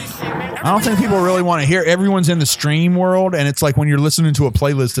 I don't think people really want to hear. Everyone's in the stream world, and it's like when you're listening to a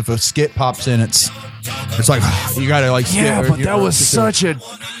playlist, if a skit pops in, it's like you gotta like. yeah, but that was such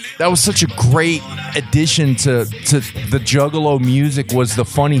a great addition to the Juggalo music. Was the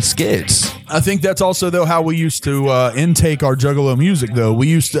funny skits. I think that's also though how we used to intake our Juggalo music. Though we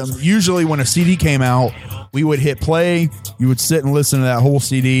used to usually when a CD came out, we would hit play. You would sit and listen to that whole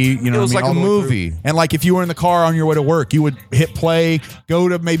CD. You know, It was like a movie. And like if you were in the car on your way to work, you would hit play, go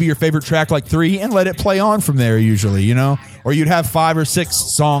to maybe your favorite track like 3, and let it play on from there. Usually, you know, or you'd have 5 or 6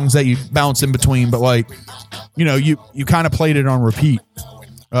 songs that you bounce in between. But like, you know, you kind of played it on repeat.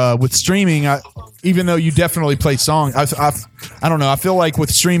 With streaming, even though you definitely play songs, I don't know. I feel like with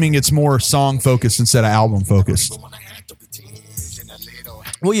streaming, it's more song focused instead of album focused.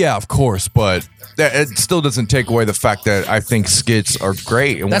 Well, yeah, of course, but it still doesn't take away the fact that I think skits are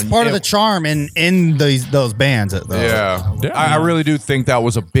great. And That's part of the charm in those bands. Though. Yeah, I really do think that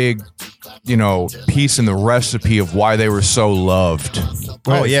was a big, piece in the recipe of why they were so loved.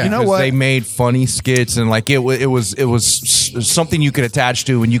 Oh yeah, You know 'Cause what? They made funny skits and like it was something you could attach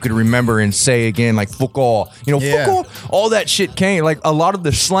to and you could remember and say again, like fuck all, Yeah. fuck all that shit came. Like a lot of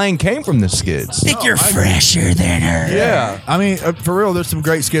the slang came from the skits. Think you're fresher than her. Yeah. I mean, for real, there's some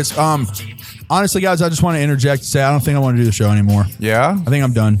great skits. honestly, guys, I just want to interject and say I don't think I want to do the show anymore. Yeah? I think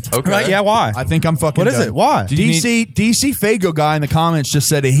I'm done. Okay. Right, yeah, why? I think I'm fucking What is done. it? Why? DC Fago guy in the comments just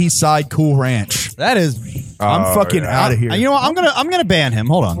said that he side Cool Ranch. That is... I'm fucking out of here. You know what? I'm gonna ban him.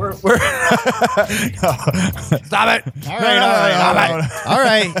 Hold on. Stop it. All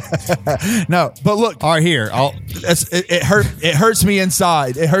right. No, but look. All right, here. It hurts me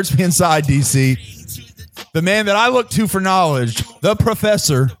inside. It hurts me inside, DC. The man that I look to for knowledge, the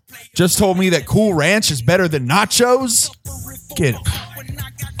professor, just told me that Cool Ranch is better than nachos. Kid,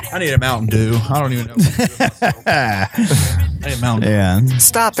 I need a Mountain Dew. I don't even know. I need a Mountain Dew. Yeah.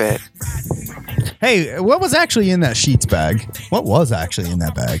 Stop it. Hey, what was actually in that Sheets bag? What was actually in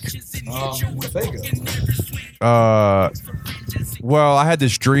that bag? Well, I had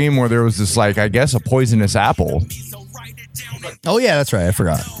this dream where there was this, like, I guess, a poisonous apple. Oh, yeah, that's right. I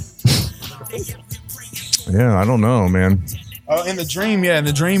forgot. Yeah, I don't know, man. Oh, in the dream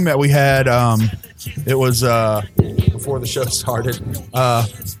that we had, it was before the show started.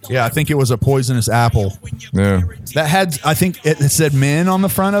 I think it was a poisonous apple. Yeah. That had, I think it said men on the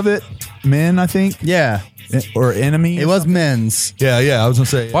front of it. Men, I think. Yeah. Or enemy. It was men's. Yeah, I was going to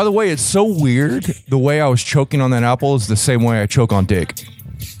say. By the way, it's so weird. The way I was choking on that apple is the same way I choke on dick.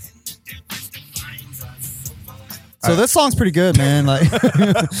 So this song's pretty good, man. Like,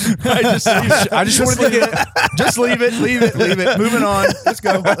 I just wanted to get Just leave it. Moving on. Let's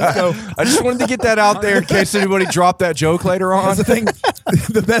go. I just wanted to get that out there in case anybody dropped that joke later on. That's the thing.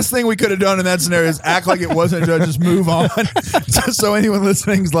 The best thing we could have done in that scenario is act like it wasn't, just move on. Just so anyone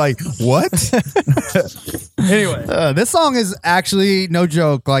listening is like, what? Anyway. this song is actually, no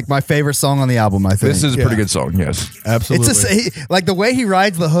joke, like my favorite song on the album, I think. This is a pretty good song, yes. Absolutely. It's just like the way he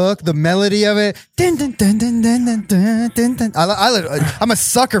rides the hook, the melody of it. Dun, dun, dun, dun, dun, dun, dun, dun, dun. I'm a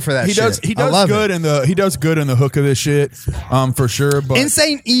sucker for that He shit. does good in the hook of this shit, for sure. But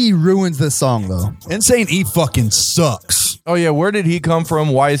Insane E ruins this song though. Insane E fucking sucks. Oh, yeah. Where did he come from?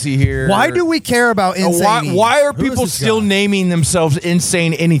 Why is he here? Why do we care about Insane E? Why are Who is people this still guy? naming themselves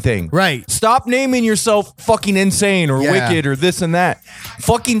Insane anything? Right. Stop naming yourself fucking Insane or Yeah. Wicked or this and that.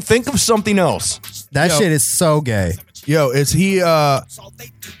 Fucking think of something else. That Yo. shit is so gay. Yo, is he the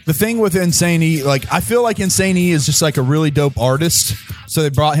thing with Insane E, like I feel like Insane E is just like a really dope artist. So they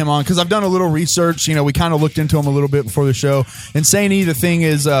brought him on because I've done a little research, we kind of looked into him a little bit before the show. Insane E, the thing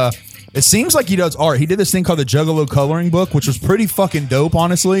is it seems like he does art. He did this thing called the Juggalo Coloring Book, which was pretty fucking dope,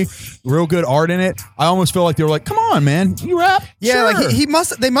 honestly. Real good art in it. I almost feel like they were like, come on, man, you rap? Yeah, Sure.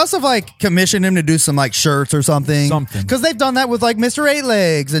 like they must have like commissioned him to do some like shirts or something. Because they've done that with like Mr. Eight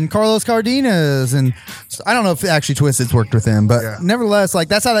Legs and Carlos Cardenas, and I don't know if actually Twisted's worked with him, but nevertheless, like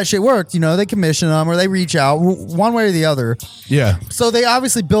that's how that shit worked. They commission them or they reach out one way or the other. Yeah. So they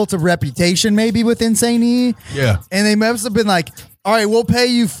obviously built a reputation maybe with Insane E. Yeah. And they must have been like, all right, we'll pay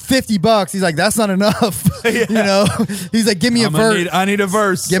you $50. He's like, that's not enough. He's like, give me a verse. I need a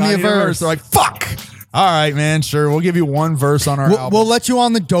verse. Give me a verse. They're like, fuck. All right, man. Sure. We'll give you one verse on our album. We'll let you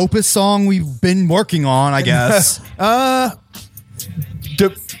on the dopest song we've been working on, I guess.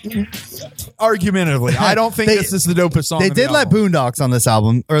 Argumentatively, I don't think this is the dopest song. They on the did let album. Boondocks on this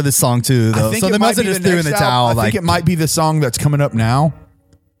album or this song too, though. So they must have just threw in the towel. I think it might be the song that's coming up now.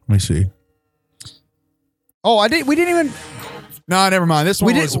 Let me see. Oh, we didn't even. No, never mind. This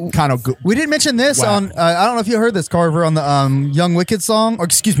one was kind of good. We didn't mention this Wow. on. I don't know if you heard this, Carver, on the Young Wicked song, or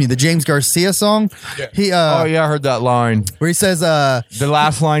excuse me, the James Garcia song. Yeah. He Oh, yeah, I heard that line. where he says The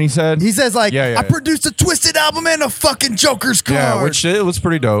last line he said? like, Yeah, yeah, I yeah. produced a Twisted album and a fucking Joker's card. Yeah, which it was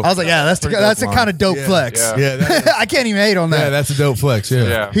pretty dope. I was like, yeah, that's a line. kind of dope flex. Yeah. Yeah, that is- I can't even hate on that. yeah, that's a dope flex. Yeah.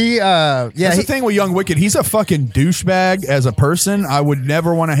 Yeah. He That's the thing with Young Wicked. He's a fucking douchebag as a person. I would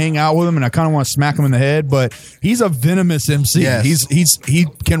never want to hang out with him, and I kind of want to smack him in the head. But he's a venomous MC. Yes. He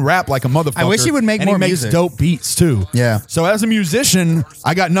can rap like a motherfucker. I wish he would make and more he makes music. dope beats too. Yeah. So as a musician,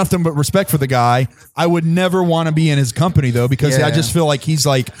 I got nothing but respect for the guy. I would never want to be in his company though, because Yeah. I just feel like he's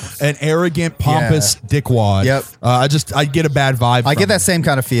like an arrogant, pompous dickwad. Yep. I get a bad vibe. I from get that him. same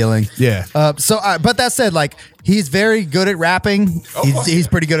kind of feeling. Yeah. But that said, like, he's very good at rapping. He's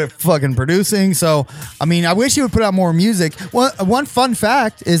pretty good at fucking producing. So, I mean, I wish he would put out more music. One fun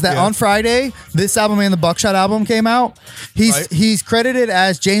fact is that on Friday, this album and the Buckshot album came out. He's credited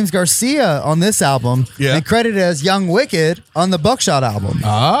as James Garcia on this album, and credited as Young Wicked on the Buckshot album.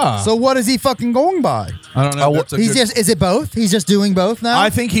 So what is he fucking going by? I don't know. Is it both? He's just doing both now? I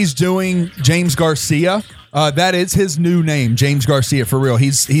think he's doing James Garcia. That is his new name, James Garcia, for real.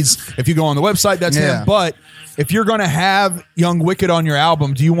 He's if you go on the website, that's him. But if you're going to have Young Wicked on your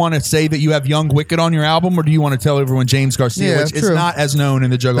album, do you want to say that you have Young Wicked on your album, or do you want to tell everyone James Garcia, which is not as known in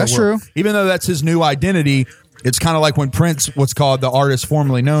the Juggalo That's world? true. Even though that's his new identity, it's kind of like when Prince, what's called the artist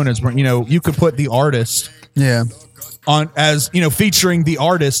formerly known as, you could put the artist on as, featuring the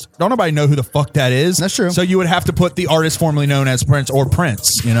artist. Don't nobody know who the fuck that is. That's true. So you would have to put the artist formerly known as Prince or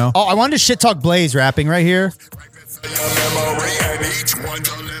Prince, Oh, I wanted to shit talk Blaze rapping right here.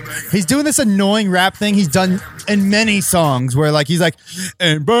 He's doing this annoying rap thing he's done in many songs where like he's like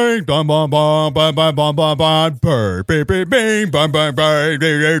and bang bum bum bum bum bum bum bum bum bang bang bang bum bum bang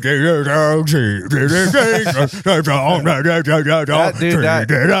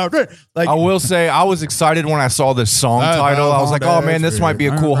like I will say I was excited when I saw this song title. I was like, oh man, this might be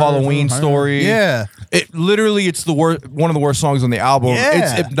a cool Halloween story. Yeah. It's the worst, one of the worst songs on the album.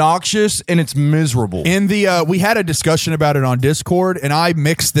 Yeah. It's obnoxious and it's miserable. In the we had a discussion about it on Discord, and I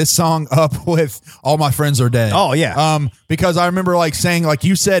mixed this song up with All My Friends Are Dead. Oh yeah. Because I remember like saying, like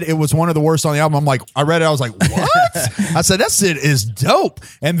you said, it was one of the worst on the album. I'm like, I read it, I was like, what? I said that shit is dope.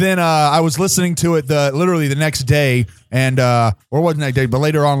 And then I was listening to it literally the next day, and or wasn't that day, but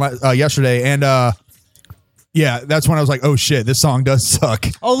later on yesterday, and yeah, that's when I was like, oh shit, this song does suck.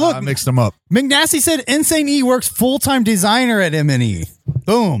 Oh look, I mixed them up. McNasty said Insane E works full-time designer at M&E.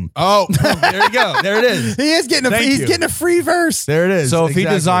 Boom. Oh, there you go. There it is. He is getting getting a free verse. There it is. So if he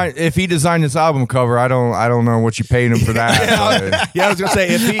designed this album cover, I don't know what you paid him for that. Yeah, I was gonna say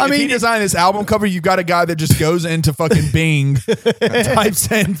if he designed this album cover, you've got a guy that just goes into fucking Bing,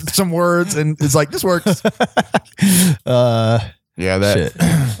 types in some words, and is like, this works. Yeah, that shit.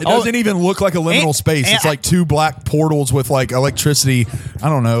 It doesn't even look like a liminal space. It's like two black portals with like electricity. I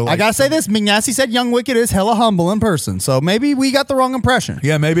don't know. Like, I gotta say this. McNasty said Young Wicked is hella humble in person, so maybe we got the wrong impression.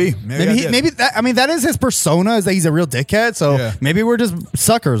 Yeah, maybe that. I mean, that is his persona, is that he's a real dickhead. So maybe we're just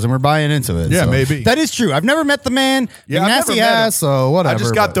suckers and we're buying into it. Yeah, so maybe that is true. I've never met the man. Yeah, McNasty has. So whatever. I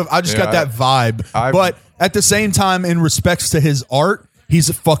just got that vibe. But at the same time, in respects to his art, he's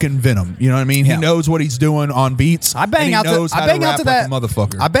a fucking Venom. You know what I mean? He knows what he's doing on beats. I bang out to that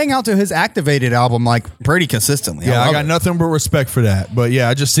motherfucker. I bang out to his Activated album like pretty consistently. Yeah, I got nothing but respect for that. But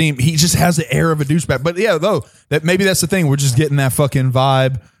yeah, he just has the air of a douchebag. But yeah, though, maybe that's the thing. We're just getting that fucking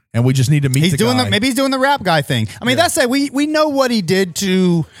vibe, and we just need to meet the guy. Maybe he's doing the rap guy thing. I mean, that said, we know what he did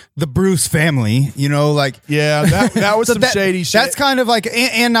to the Bruce family. That was some shady shit. That's kind of like,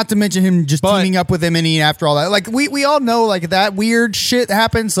 and not to mention him just teaming up with M&E after all that. Like we all know like that weird shit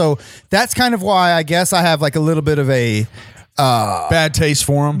happened. So that's kind of why I guess I have like a little bit of a bad taste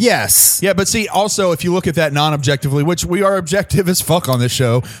for him. Yes. Yeah, but see, also, if you look at that non-objectively, which we are objective as fuck on this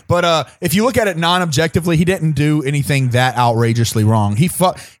show, but if you look at it non-objectively, he didn't do anything that outrageously wrong.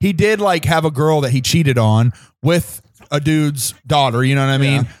 He did like have a girl that he cheated on with a dude's daughter, you know what I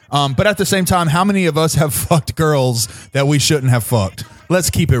mean? But at the same time, how many of us have fucked girls that we shouldn't have fucked? Let's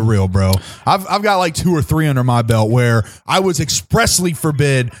keep it real, bro. I've got like 2 or 3 under my belt where I was expressly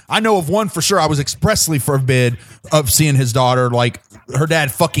forbid. I know of one for sure. I was expressly forbid of seeing his daughter. Like, her dad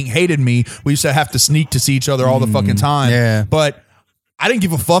fucking hated me. We used to have to sneak to see each other all the fucking time. Yeah. But I didn't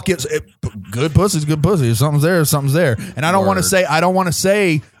give a fuck. Good pussy's good pussy. If something's there, something's there. And I don't want to say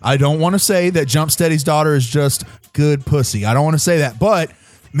that Jump Steady's daughter is just good pussy. I don't want to say that. But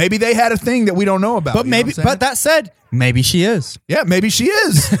maybe they had a thing that we don't know about. But that said, maybe she is. Yeah, maybe she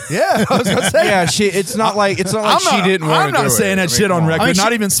is. Yeah, I was gonna say. Yeah, it's not like she didn't want to do it. I'm not saying that shit on record.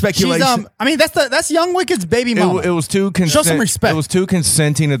 Not even speculation. That's Young Wicked's baby mama. It was two show some respect. It was two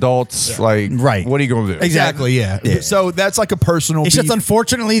consenting adults. Like, right? What are you gonna do? Exactly. Yeah. So that's like a personal. It's just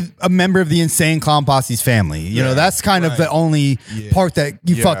unfortunately a member of the Insane Clown Posse's family. You know, that's kind of the only part that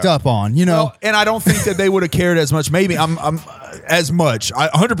you fucked up on. You know, well, and I don't think that they would have cared as much. Maybe I'm as much.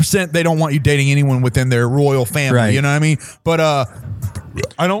 100%. They don't want you dating anyone within their royal family. Right. You know what I mean? But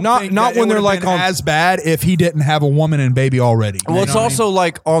I don't think not when they're like as bad if he didn't have a woman and baby already. Well, it's also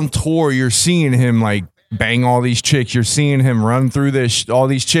like on tour, you're seeing him like bang all these chicks. You're seeing him run through all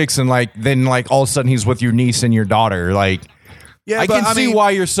these chicks, and like then like all of a sudden he's with your niece and your daughter. Like, yeah, I can see why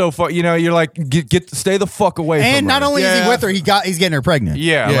you're so you're like stay the fuck away from her. And not only is he with her, he's getting her pregnant.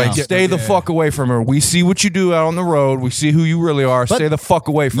 Yeah, like stay the fuck away from her. We see what you do out on the road. We see who you really are. Stay the fuck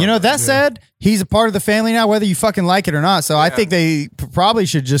away from her. You know, that said, he's a part of the family now, whether you fucking like it or not. So I think they probably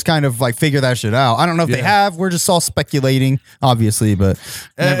should just kind of like figure that shit out. I don't know if they have. We're just all speculating, obviously, but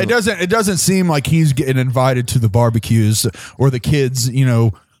it doesn't seem like he's getting invited to the barbecues or the kids,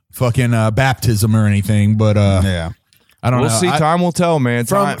 fucking baptism or anything. But I don't know. We'll see. Time will tell, man.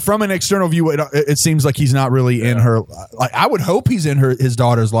 From an external view, it seems like he's not really in her. Like, I would hope he's in his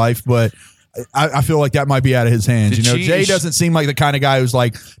daughter's life, but I feel like that might be out of his hands. Jay doesn't seem like the kind of guy who's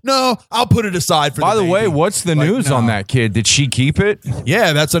like, no, I'll put it aside for. By the way, baby. what's the news on that kid? Did she keep it?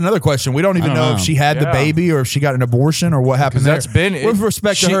 Yeah, that's another question. We don't even know if she had the baby or if she got an abortion or what happened. That's been with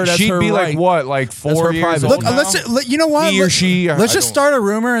respect to her. That's she'd her be right. like what, like 4 years old. Look, you know what? He or she. Let's just start a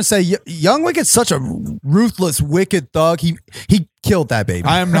rumor and say Young Wicked's such a ruthless, wicked thug. He killed that baby.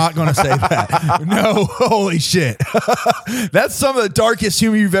 I am not going to say that. No, holy shit. That's some of the darkest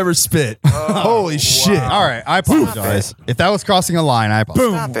humor you've ever spit. Holy shit. All right, I apologize. If that was crossing a line, I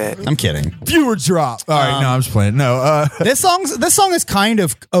apologize. Stop it. I'm kidding. Viewer drop. All right, no, I'm just playing. No, this song is kind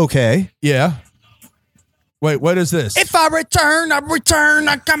of okay. Yeah. Wait, what is this? If I return,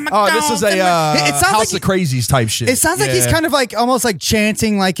 I come. Oh, this is a it sounds House like of Crazies type shit. It sounds like he's kind of like almost like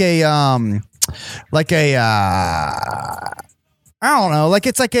chanting like a I don't know, like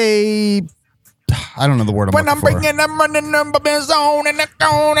it's like a I don't know the word I'm looking for.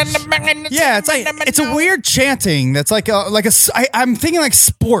 Yeah, it's like it's a weird chanting that's like I'm thinking like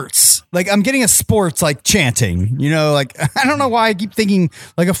sports. Like I'm getting a sports like chanting. Like I don't know why I keep thinking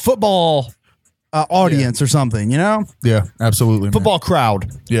like a football audience or something. Yeah, absolutely. Football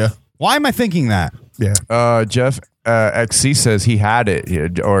crowd. Yeah. Why am I thinking that? Yeah. Jeff XC says he had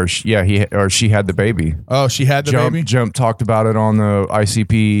it, or she had the baby. Oh, she had the baby? Jump talked about it on the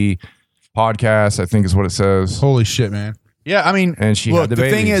ICP podcast, I think is what it says. Holy shit, man. Yeah, I mean, and she had the baby.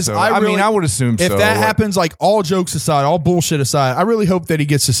 The thing is, so, I would assume if that happens, like all jokes aside, all bullshit aside, I really hope that he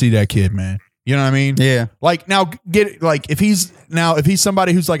gets to see that kid, man. You know what I mean? Yeah. Like now, if he's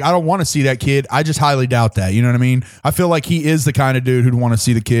somebody who's like, I don't want to see that kid, I just highly doubt that. You know what I mean? I feel like he is the kind of dude who'd want to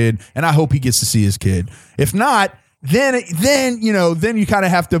see the kid, and I hope he gets to see his kid. If not, then you kind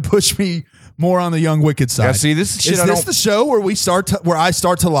of have to push me more on the Young Wicked side. Yeah, see, this is this the show where I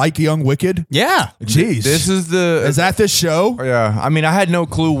start to like Young Wicked? Yeah. Jeez. Is that this show? Yeah. I mean, I had no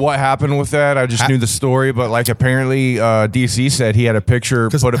clue what happened with that. I just knew the story, but like apparently DC said he had put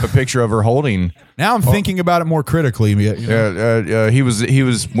up a picture of her holding. Now I'm thinking about it more critically. He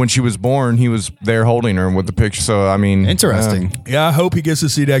was when she was born, he was there holding her with the picture. So I mean, interesting. Yeah, I hope he gets to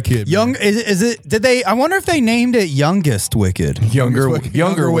see that kid. Young is it? Did they? I wonder if they named it Youngest Wicked. Younger Wicked.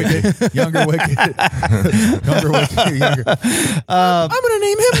 Younger Wicked. Younger Wicked. I'm gonna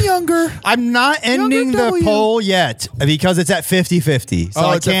name him Younger. I'm not ending the poll yet because it's at 50-50. So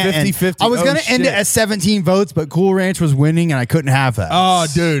I it's can't at 50-50. I was gonna end it at 17 votes, but Cool Ranch was winning, and I couldn't have that. Oh,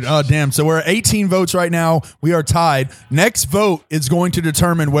 dude. Oh, damn. So we're at 18 votes right now. We are tied. Next vote is going to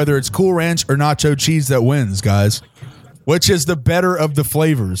determine whether it's Cool Ranch or Nacho Cheese that wins, guys. Which is the better of the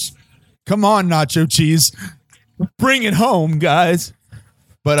flavors? Come on, Nacho Cheese. Bring it home, guys.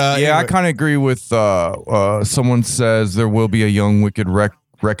 But anyway. I kind of agree with someone says there will be a Young Wicked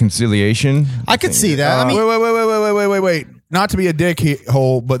reconciliation. I could see that. I mean, wait. Not to be a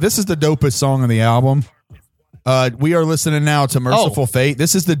dickhole, but this is the dopest song on the album. We are listening now to Merciful Fate.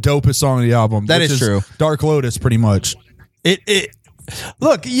 This is the dopest song of the album. That is true. Dark Lotus, pretty much.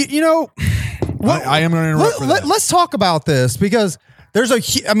 Look, you know, I am going to interrupt for that. Let's talk about this because there's a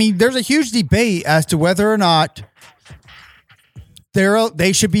huge debate as to whether or not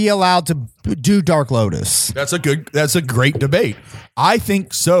they should be allowed to do Dark Lotus. That's a great debate. I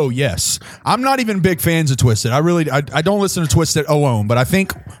think so. Yes, I'm not even big fans of Twisted. I don't listen to Twisted alone, but I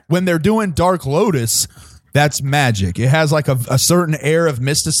think when they're doing Dark Lotus, that's magic. It has like a certain air of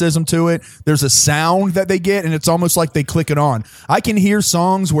mysticism to it. There's a sound that they get, and it's almost like they click it on. I can hear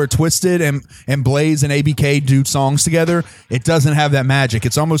songs where Twisted and Blaze and ABK do songs together. It doesn't have that magic.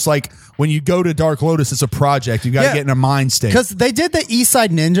 It's almost like when you go to Dark Lotus, it's a project. You got to get in a mind state. Because they did the East Side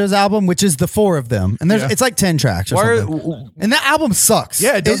Ninjas album, which is the 4 of them, and it's like 10 tracks or something. And that album sucks.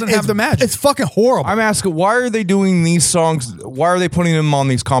 Yeah, it doesn't have the magic. It's fucking horrible. I'm asking, why are they doing these songs? Why are they putting them on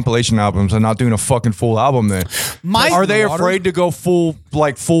these compilation albums and not doing a fucking full album then? Are they afraid to go full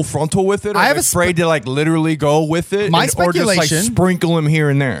frontal with it? Or are they afraid to like literally go with it? My speculation, or just like sprinkle them here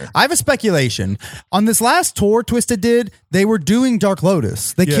and there. I have a speculation. On this last tour Twisted did, they were doing Dark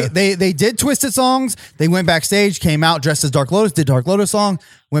Lotus. They did Twisted songs. They went backstage, came out dressed as Dark Lotus, did Dark Lotus song,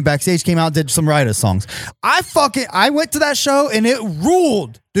 went backstage, came out, did some Rida songs. I went to that show and it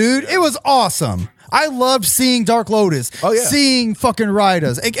ruled, dude. It was awesome. I loved seeing Dark Lotus. Oh yeah, seeing fucking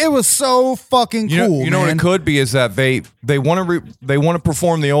Ridas. It was so fucking cool. You know what it could be is that they want to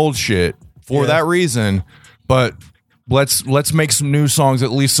perform the old shit for that reason, but let's make some new songs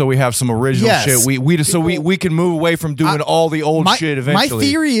at least so we have some original shit. We can move away from doing all the old shit eventually. My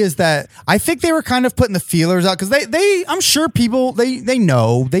theory is that I think they were kind of putting the feelers out because they I'm sure people they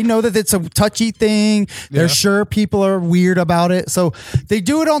know that it's a touchy thing. They're sure people are weird about it, so they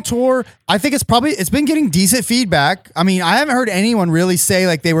do it on tour. I think it's been getting decent feedback. I mean, I haven't heard anyone really say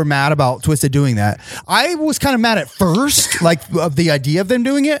like they were mad about Twisted doing that. I was kind of mad at first, like of the idea of them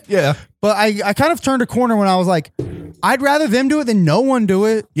doing it. Yeah. But I kind of turned a corner when I was like, I'd rather them do it than no one do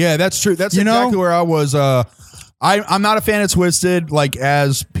it. Yeah, that's true. That's exactly where I was. I'm not a fan of Twisted, like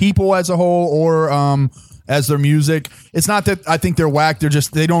as people as a whole, or as their music. It's not that I think they're whack. It's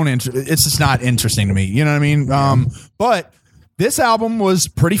just not interesting to me. You know what I mean? But this album was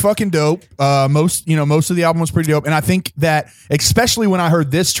pretty fucking dope. Most of the album was pretty dope, and I think that especially when I heard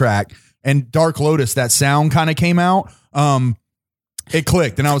this track and Dark Lotus, that sound kind of came out. It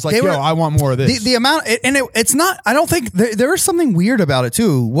clicked, and I was like, I want more of this. The amount, it's not, I don't think, there is something weird about it,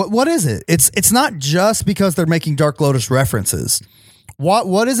 too. What is it? It's not just because they're making Dark Lotus references.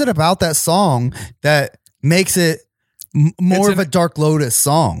 What is it about that song that makes it more of a Dark Lotus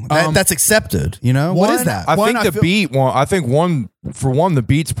song that's accepted? You know, what is that? I think the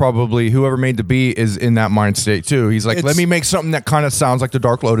beats probably, whoever made the beat is in that mind state too. He's like, let me make something that kind of sounds like the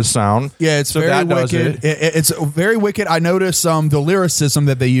Dark Lotus sound. Yeah, it's very wicked. It's very wicked. I notice the lyricism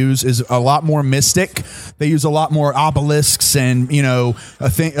that they use is a lot more mystic. They use a lot more obelisks and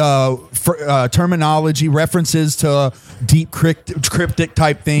terminology, references to deep cryptic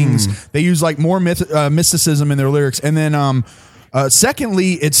type things. They use like more mysticism in their lyrics, and then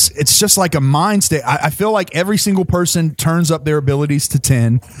secondly, it's just like a mind state. I feel like every single person turns up their abilities to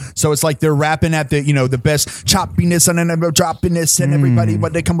 10. So it's like they're rapping at the best choppiness and droppiness and everybody,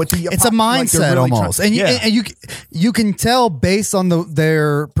 but they come with the. It's a mindset like really almost, and you can tell based on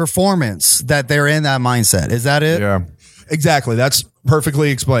their performance that they're in that mindset. Is that it? Yeah. Exactly. That's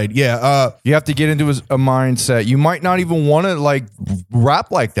perfectly explained. Yeah. You have to get into a mindset. You might not even want to like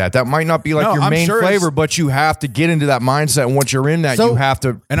rap like that. That might not be like your main flavor, but you have to get into that mindset. And once you're in that, you have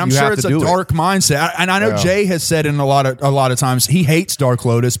to. And I'm sure it's a dark mindset. And I know Jay has said in a lot of times he hates Dark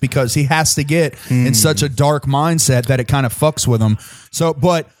Lotus because he has to get in such a dark mindset that it kind of fucks with him. So,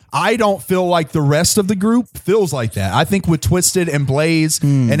 but I don't feel like the rest of the group feels like that. I think with Twisted and Blaze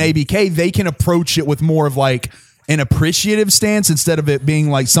and ABK, they can approach it with more of like an appreciative stance instead of it being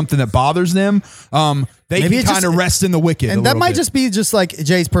like something that bothers them. They can kind of rest in the wicked, and that might just be just like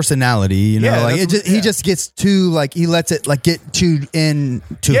Jay's personality, you know. Yeah, like he just gets too like he lets it like get too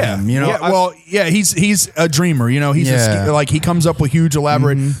into him, you know. He's a dreamer, you know. He's like he comes up with huge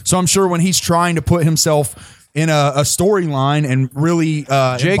elaborate. So I'm sure when he's trying to put himself in a storyline and really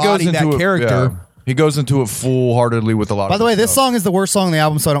Jay embody that character. Yeah. He goes into it full-heartedly with a lot of. By the way, this song is the worst song on the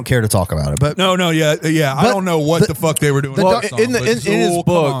album, so I don't care to talk about it. But I don't know what the fuck they were doing. Well, in his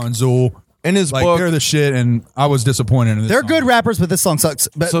book, Zool. In his book, they're the shit, and I was disappointed in this. They're good rappers, but this song sucks.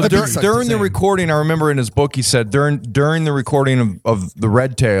 But so during the recording, I remember in his book, he said during the recording of the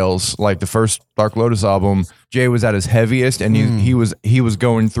Red Tails, like the first Dark Lotus album, Jay was at his heaviest, and he was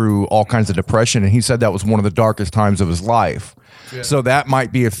going through all kinds of depression, and he said that was one of the darkest times of his life. Yeah. So that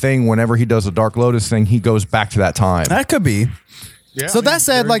might be a thing. Whenever he does a Dark Lotus thing, he goes back to that time. That could be. Yeah, so that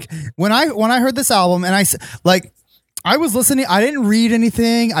said, like when I heard this album and I was listening, I didn't read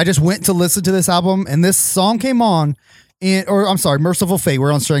anything. I just went to listen to this album, and this song came on. Merciful Fate.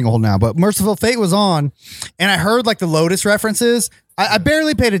 We're on Stranglehold now, but Merciful Fate was on, and I heard like the Lotus references. I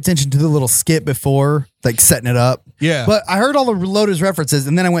barely paid attention to the little skit before, like setting it up. Yeah. But I heard all the Lotus references,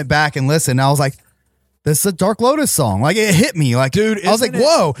 and then I went back and listened, and I was like, this is a Dark Lotus song. Like, it hit me. Like, dude, I was like,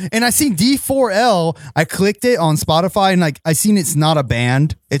 whoa. And I seen D4L. I clicked it on Spotify, and like, I seen it's not a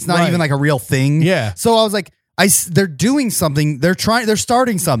band. It's not even like a real thing. Yeah. So I was like, they're doing something. They're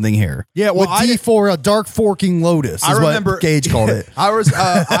starting something here. Yeah. Well, with D4L, Dark Forking Lotus. I remember what Gage called it. I was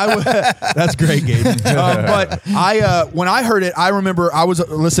that's great, Gage. But when I heard it, I remember I was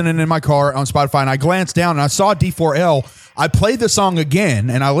listening in my car on Spotify, and I glanced down and I saw D4L. I played the song again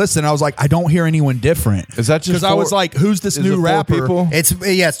and I listened. I was like, I don't hear anyone different. Is that just because I was like, who's this new rapper? People?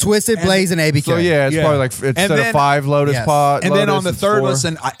 It's Twisted, Blaze, and ABK. So it's probably like instead of 5 Lotus Pot. And then on the third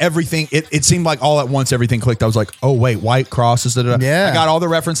listen, everything it seemed like all at once everything clicked. I was like, oh wait, White Crosses. Yeah, I got all the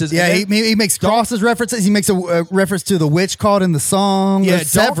references. Yeah, he makes Crosses references. He makes a reference to the witch called in the song. Yeah,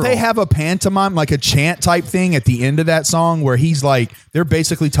 don't they have a pantomime, like a chant type thing at the end of that song where he's like, they're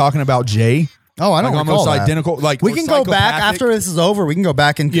basically talking about Jay. Oh, I don't like almost identical. Like we can go back after this is over. We can go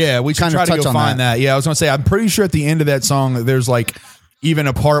back and we can try to go find that. Yeah, I was gonna say I'm pretty sure at the end of that song there's like even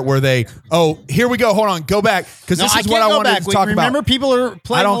a part where they here we go. Hold on, go back because this is what I wanted to talk about. Remember, people are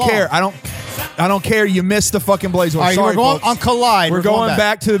playing. I don't care. I don't care. You missed the fucking Blaze voice. All right, Sorry, we're going folks. on Collide. We're going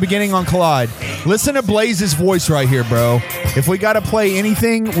back to the beginning on Collide. Listen to Blaze's voice right here, bro. If we got to play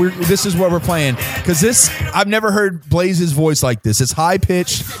anything, this is what we're playing. Because I've never heard Blaze's voice like this. It's high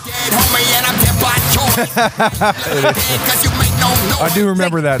pitched. I do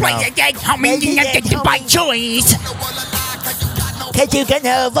remember that now. By choice. Cause you got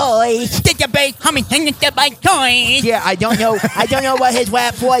no voice. By choice. Yeah, I don't know what his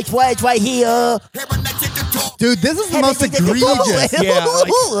rap voice was right here. Dude, this is the most egregious. Yeah,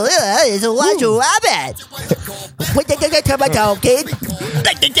 It's a large rabbit. What the come on, kid?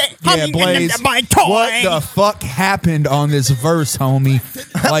 Yeah, Blaze, what the fuck happened on this verse, homie?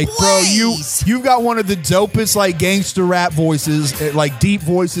 Like, bro, you've got one of the dopest like gangster rap voices, like deep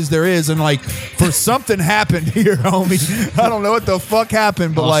voices there is, and like for something happened here, homie. I don't know what the fuck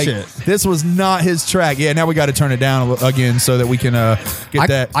happened, but this was not his track. Yeah, now we got to turn it down again so that we can get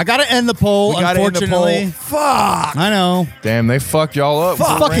that. I got to end the poll. Unfortunately, fuck. I know. Damn, they fucked y'all up.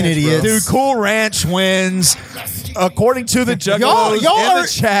 Fucking idiots. Dude, Cool Ranch wins. According to the Juggalos in the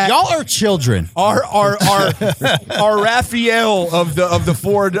chat, y'all are children. Our Raphael of the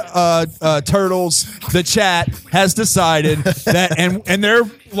Ford Turtles, the chat has decided that, and their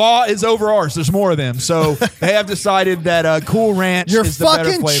law is over ours. There's more of them, so they have decided that Cool Ranch You're is the better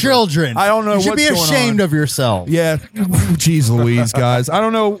fucking flavor. children. I don't know. You should what's be going ashamed on. of yourself. Yeah, jeez Louise, guys. I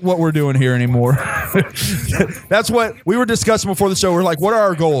don't know what we're doing here anymore. That's what we were discussing before the show. We're like, what are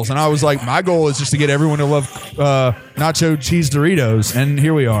our goals? And I was like, my goal is just to get everyone to love nacho cheese Doritos, and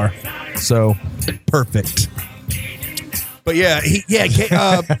here we are. So perfect. But yeah,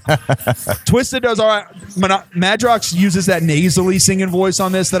 Twisted does all right. Madrox uses that nasally singing voice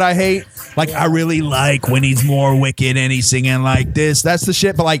on this that I hate. Like, I really like when he's more wicked and he's singing like this. That's the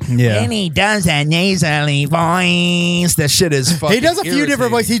shit. But like, and he does that nasally voice. that shit is fucking. He does a few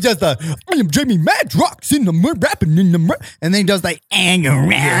different voices. He does the I am Jamie Madrox in the rapping in the and then he does like and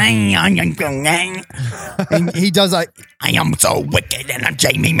he does like I am so wicked and I'm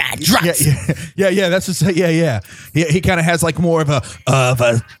Jamie Madrox. Yeah. That's just He kind of has like more of a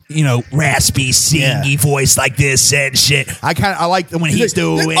raspy, singy voice like this and shit. I like when he's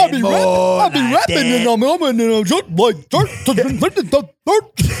doing I'll be more. I'll be rapping and I'm just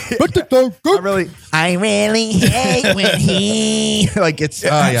like I really hate when he like it's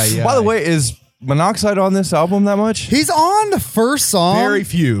yeah. By the way, is Monoxide on this album that much? He's on the first song. Very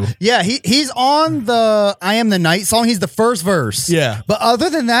few. Yeah, he's on the I Am the Night song. He's the first verse. Yeah. But other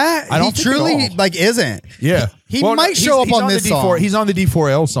than that, I don't he think truly at all. like isn't. Yeah. He might show up on this song. He's on the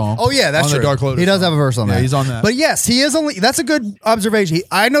D4L song. Oh yeah, that's on true. The Dark Lotus he does song. have a verse on that. Yeah, he's on that. But yes, he is only. That's a good observation.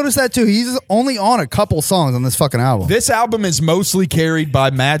 I noticed that too. He's only on a couple songs on this fucking album. This album is mostly carried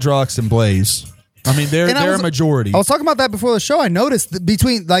by Madrox and Blaze. I mean, they're a majority. I was talking about that before the show. I noticed that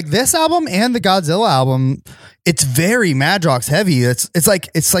between like this album and the Godzilla album, it's very Madrox heavy. It's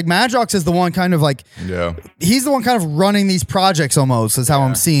like Madrox is the one kind of like he's the one kind of running these projects almost. Is how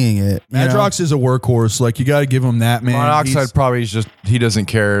I'm seeing it. Madrox is a workhorse. Like you got to give him that, man. Monoxide probably is just he doesn't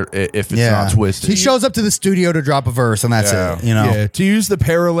care if it's not twisted. He shows up to the studio to drop a verse and that's it. You know, Yeah, to use the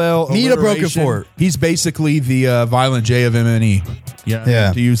parallel, Need a broken alliteration, fort. He's basically the Violent J of MNE.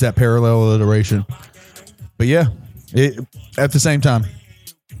 Yeah, to use that parallel alliteration. But yeah, at the same time,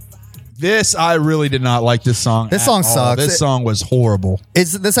 I really did not like this song. This song sucks. This song was horrible.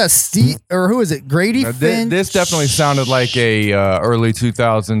 This has Steve or who is it? Grady Finch. This definitely sounded like a early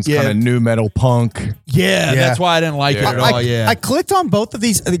 2000s kind of new metal punk. Yeah, that's why I didn't like it at all. I clicked on both of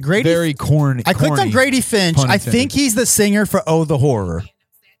these. Grady, very corny. I clicked on Grady Finch. I think he's the singer for Oh the Horror,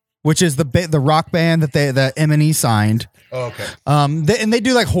 which is the rock band that M&E signed. Oh, okay. They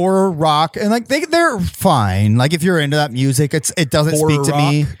do like horror rock and like they're fine. Like if you're into that music, it doesn't Horror speak to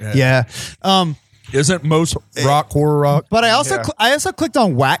me. rock? Yeah. Isn't most rock horror rock? But I also clicked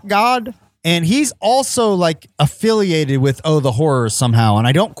on Whack God, and he's also like affiliated with Oh the Horror somehow, and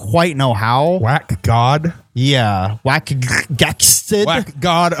I don't quite know how. Whack God. Yeah, Whack Gixid. Whack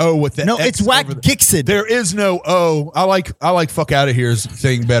God O with the X it's Whack over Gixid. There is no O. I like fuck out of here's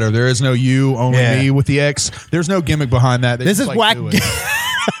thing better. There is no U, only me with the X. There's no gimmick behind that. This is Whack. Hold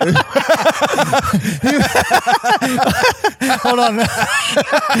on.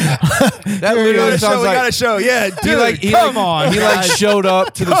 That literally sounds we like got a show. Yeah, dude, he showed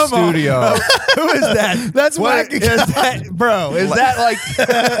up to the studio. Who is that? That's Whack. Whack. Is that, bro? Is that like?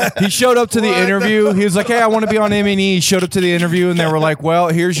 He showed up to the interview. He was like, "Hey, I want to be on M&E." He showed up to the interview, and they were like, "Well,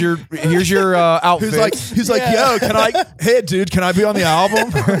 here's your outfit." He's like, yo, can I? Hey, dude, can I be on the album?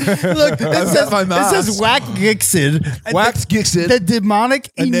 Look, it says Whack Gixid. Wax Gixid. The demonic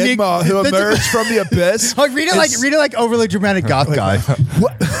enigma who emerged from the abyss. Like read it like overly dramatic goth guy.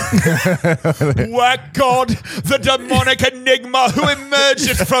 Whack God, the demonic enigma who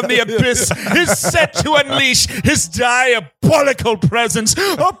emerged from the abyss is set to unleash his diabolical presence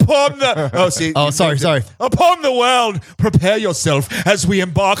upon the sorry. Upon the world. Prepare yourself as we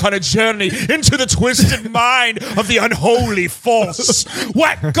embark on a journey into the twisted mind of the unholy force.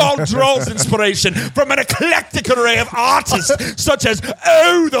 Whack God draws inspiration from an eclectic array of artists such as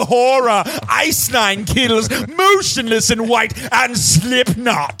the Horror, Ice Nine Kills, Motionless in White, and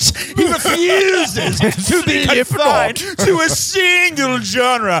Slipknot. He refuses to be confined to a single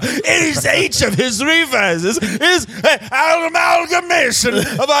genre. Each of his reverses is an amalgamation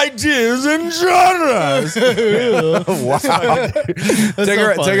of ideas and genres. Wow.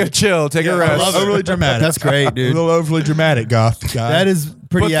 Take a chill. Take a rest. Overly dramatic. That's great, dude. A little overly dramatic, goth guy. That is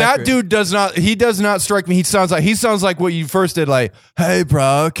pretty But accurate. that dude does not strike me. He sounds like what you first did, like, hey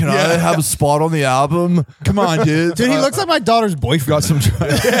bro, can I have a spot on the album? Come on, dude. Dude, he looks like my daughter's boyfriend. Got some.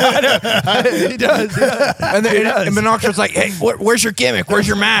 He does. Yeah. And then Minoxer's like, hey, where's your gimmick? Where's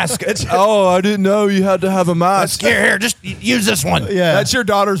your mask? Oh, I didn't know you had to have a mask. Here, just use this one. Yeah. That's your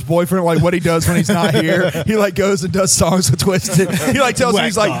daughter's boyfriend. Like what he does when he's not here. He like goes and does songs with Twisted. He like tells me,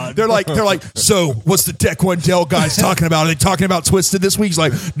 he's like, they're like, so what's the Deck One Dell guys talking about? Are they talking about Twisted this week? He's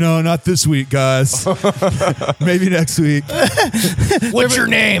like, no, not this week, guys. Maybe next week. What's your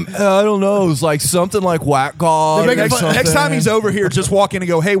name? I don't know. It's like something like Whack God. Next time he's over here, just walk in and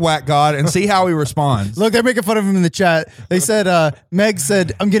go, hey, Whack God, and see how he responds. Look, they're making fun of him in the chat. They said, Meg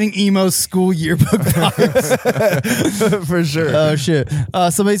said, I'm getting emo school yearbook vibes. For sure. Oh, shit.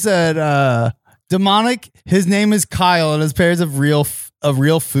 Somebody said, demonic, his name is Kyle, and his parents have a real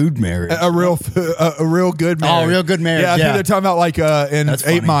food marriage. A real good marriage. Oh, real good marriage. Yeah, I think they're talking about like in That's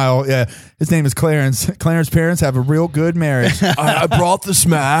 8 funny. Mile. Yeah, his name is Clarence. Clarence's parents have a real good marriage. I brought this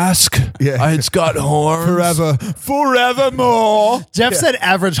mask. Yeah. It's got horns. Forevermore. Jeff said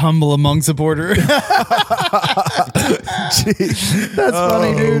average humble among supporter. That's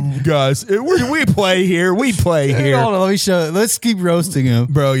funny, dude. Guys, we play here. We play here. Hold on, let me show. Let's keep roasting him.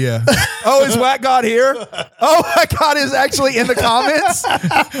 Bro, yeah. Oh, is Whack God here? Oh, Whack God is actually in the comments.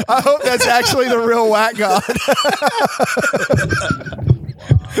 I hope that's actually the real Whack God.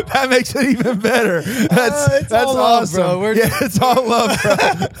 That makes it even better. That's all love, awesome, bro. It's all love, bro.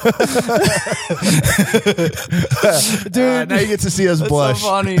 Dude, now you get to see us blush. So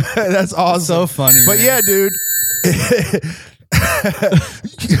funny. That's awesome. So funny. But man. yeah, dude.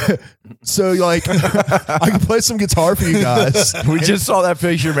 So like, I can play some guitar for you guys. We just saw that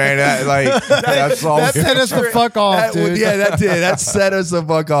picture, man. That's all. that set us the fuck off, dude. Yeah, that did. That set us the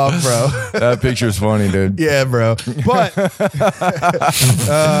fuck off, bro. That picture's funny, dude. Yeah, bro. But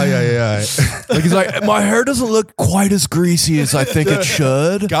yeah. Like he's like, my hair doesn't look quite as greasy as I think it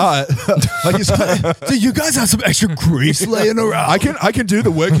should. God, like he's like, Do you guys have some extra grease laying around? I can do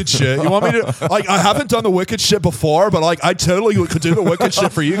the wicked shit. You want me to like? I haven't done the wicked shit before, but like I totally could do the wicked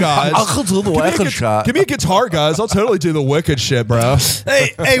shit for you guys. I could do the wicked shot. Give me a guitar, guys. I'll totally do the wicked shit, bro.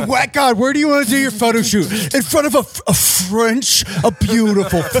 Hey, Whack God, where do you want to do your photo shoot? In front of a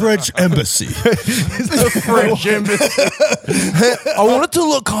beautiful French embassy. French embassy. I want it to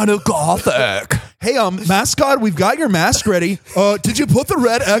look kind of gothic. Hey, mascot, we've got your mask ready. Did you put the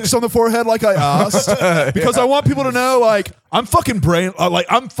red X on the forehead like I asked? Because I want people to know, like, I'm fucking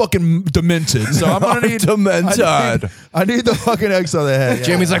I'm fucking demented. So I'm gonna need demented. I need the fucking X on the head. Yeah.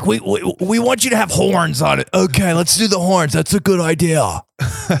 Jamie's like, we want you to have horns on it. Okay, let's do the horns. That's a good idea.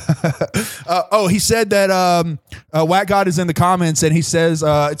 He said that Whack God is in the comments and he says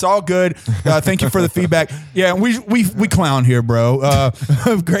it's all good. Thank you for the feedback. Yeah, we clown here, bro.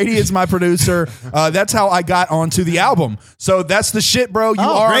 Grady is my producer. That's how I got onto the album. So that's the shit, bro. You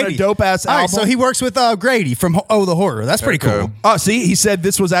are Grady. on a dope ass All album. right, so he works with Grady from the Horror. That's pretty cool. Oh, see, he said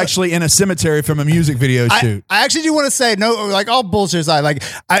this was actually in a cemetery from a music video shoot. I actually do want to say, no, like all bullshit aside, like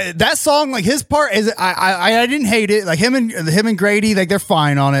that song, like his part is, I didn't hate it. Like him and Grady, like they're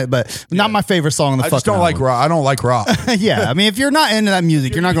fine on it, but not my favorite song on the I fucking just don't like album. rock. I don't like rock. Yeah, I mean, if you're not into that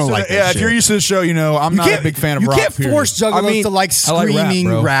music, you're not going to like that Yeah, if shit. you're used to the show, you know I'm not a big fan of you rock. can't force Juggalos to like I like rap, screaming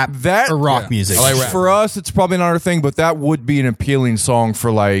bro. rap or rock music. I like rap. For us, it's probably not our thing, but that would be an appealing song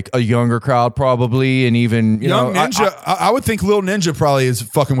for like a younger crowd, probably, and even Young Ninja. I would think Lil Ninja probably is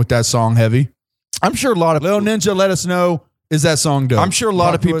fucking with that song heavy. I'm sure a lot of Lil Ninja, let us know is that song dope? I'm sure a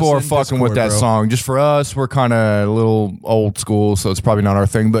lot of people are fucking with that song. Just for us, we're kind of a little old school, so it's probably not our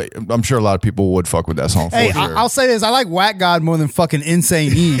thing. But I'm sure a lot of people would fuck with that song. Hey, sure. I'll say this: I like Whack God more than fucking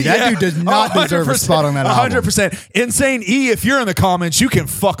Insane E. That dude does not deserve a spot on that album. 100%. Insane E. If you're in the comments, you can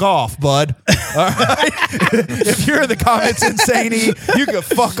fuck off, bud. All right? If you're in the comments, Insane E, you can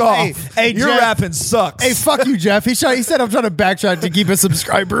fuck off. Hey, your Jeff, rapping sucks. Hey, fuck you, Jeff. He said I'm trying to backtrack to keep a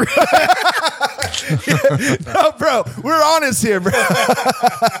subscriber. No, bro, we're honest here, bro.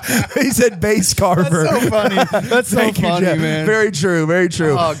 He said bass carver. That's so funny. That's so funny, man. Very true. Very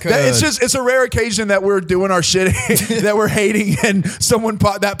true. Oh, it's a rare occasion that we're doing our shit that we're hating, and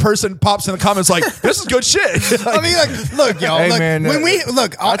that person pops in the comments like, "This is good shit." I mean, like, look, y'all. Hey, look, man, when we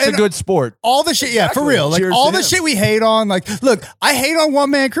look, that's a good sport. All the shit, yeah, for real. Like Cheers all to the him. shit we hate on. Like, look, I hate on One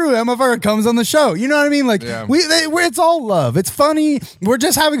Man Crew. That motherfucker comes on the show. You know what I mean? Like, it's all love. It's funny. We're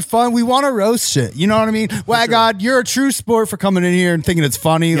just having fun. We want to roast shit. You know what I mean? Why God, you're a true sport for coming in here and thinking it's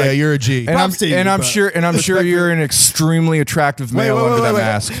funny. Yeah, like, you're a G. I'm sure you're an extremely attractive male under that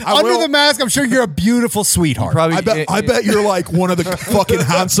mask. Under the mask, I'm sure you're a beautiful sweetheart. Probably, I bet you're like one of the fucking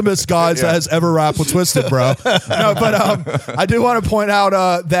handsomest guys that has ever rapped with Twisted, bro. No, but I do want to point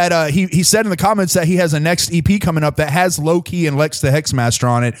out that he said in the comments that he has a next EP coming up that has Low Key and Lex the Hexmaster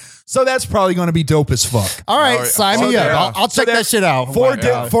on it. So that's probably going to be dope as fuck. All right, sign me up. I'll check that shit out.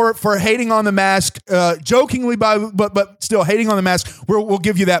 For hating on the mask, jokingly but still hating on the mask, we'll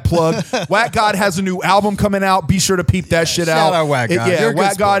give you that plug. Whack God has a new album coming out. Be sure to peep that shit out. Shout out Whack God.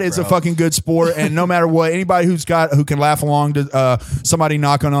 Whack God is a fucking good sport, and no matter what, anybody who can laugh along to somebody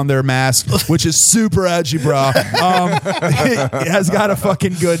knocking on their mask, which is super edgy, bro, has got a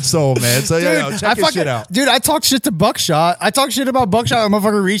fucking good soul, man. So check his shit out. Dude, I talk shit to Buckshot. I talk shit about Buckshot. A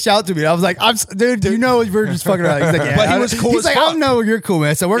motherfucker reached out to me. I was like, dude, you know we're just fucking around. He's like, yeah. But he was cool He's as like, fuck. I know you're cool,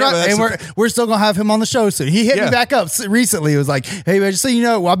 man. So we're still gonna have him on the show soon. He hit me back up recently. It was like, hey man, just so you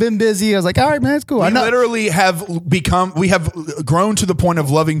know, I've been busy. I was like, all right, man, it's cool. We literally have grown to the point of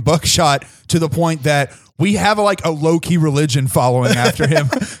loving Buckshot to the point that we have a low-key religion following after him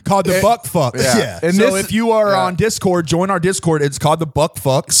called the Buck Fucks. Yeah. And so if you are on Discord, join our Discord. It's called the Buck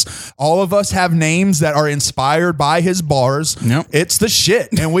Fucks. All of us have names that are inspired by his bars. Yep. It's the shit.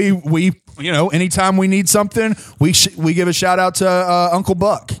 And we anytime we need something, we give a shout out to Uncle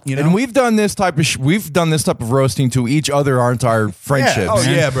Buck. And we've done this type of roasting to each other our entire friendship. Yeah. Oh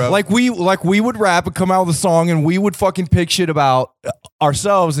yeah, bro. Like we would rap and come out with a song, and we would fucking pick shit about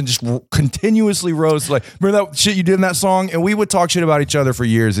ourselves and just continuously roast. Like, remember that shit you did in that song? And we would talk shit about each other for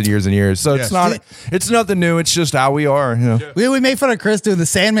years and years and years. So it's nothing new. It's just how we are. You know? We made fun of Chris doing the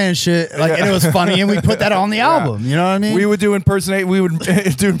Sandman shit, and it was funny, and we put that on the album. You know what I mean? We would do impressions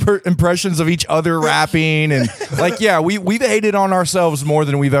of each other rapping, and we've hated on ourselves more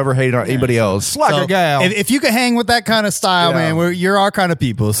than we've ever hated on anybody else. So, if you can hang with that kind of style, man, you're our kind of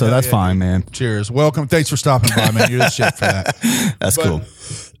people. So that's fine, man. Cheers. Welcome. Thanks for stopping by, man. You're the shit for that. That's cool.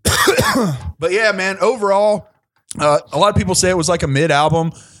 But yeah, man, overall, a lot of people say it was like a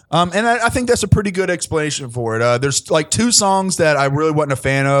mid-album. And I think that's a pretty good explanation for it. There's two songs that I really wasn't a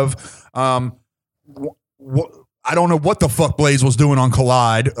fan of. I don't know what the fuck Blaze was doing on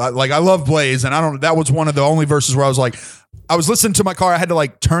Collide. I love Blaze, and that was one of the only verses where I was like, I was listening to my car. I had to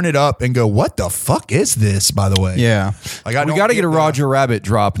turn it up and go, what the fuck is this, by the way? Yeah. We got to get a Roger Rabbit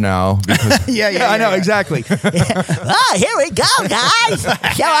drop now. Yeah, I know, exactly. Here we go, guys. So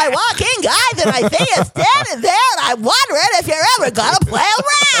I walk in, guys, and I see you standing there, and I'm wondering if you're ever going to play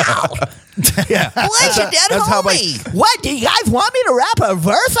around. Yeah. Blaze, you dead homie. What, do you guys want me to rap a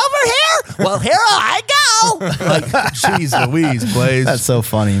verse over here? Well, here I go. Jeez Louise, Blaze. That's so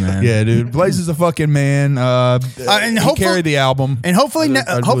funny, man. Yeah, dude. Blaze is a fucking man. And he carried the album. And hopefully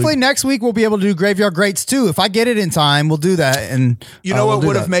next week we'll be able to do Graveyard Greats too. If I get it in time, we'll do that. And you know what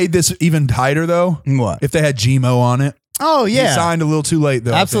would have made this even tighter though? What? If they had Gmo on it. Oh yeah. He signed a little too late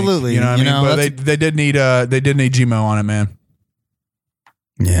though. Absolutely. You know what I mean? But they did need Gmo on it, man.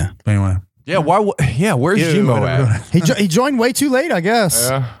 Yeah. Anyway. Yeah. Why? Yeah. Where's Gmo at? He joined way too late, I guess.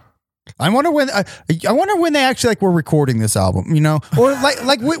 Yeah. I wonder when they actually were recording this album, or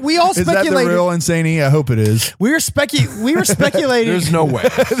we all speculated. Is that the real Insane E? I hope it is. We were speculating. There's no way.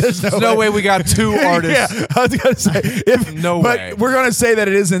 There's no way we got two artists. Yeah, I was gonna say way. We're gonna say that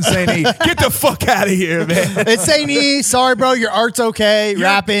it is Insane E. Get the fuck out of here, man. Insane E. Sorry, bro. Your art's okay.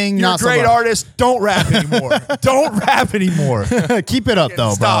 Rapping, you're not a great so artist. Don't rap anymore. Don't rap anymore. Keep it up,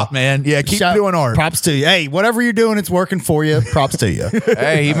 though, Stop, bro. man. Yeah, keep doing art. Props to you. Hey, whatever you're doing, it's working for you. Props to you.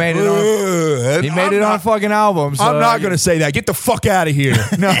 Hey, he made it on good. He made it on a fucking album. So I'm not going to say that. Get the fuck out of here.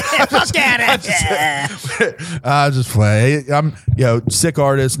 No. Fuck out of here. I'll just play. I'm sick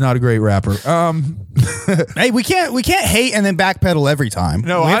artist, not a great rapper. Hey, we can't hate and then backpedal every time.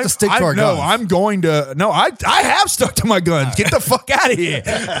 No, we have to stick to our guns. No, I'm going to. No, I have stuck to my guns. Get the fuck out of here.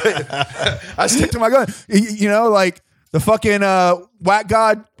 I stick to my gun. Like the fucking whack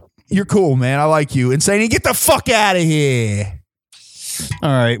god. You're cool, man. I like you. Insane. Get the fuck out of here. All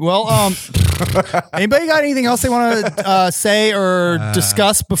right. Well, anybody got anything else they want to say or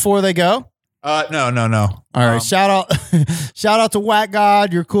discuss before they go? No. All right, shout out to Whack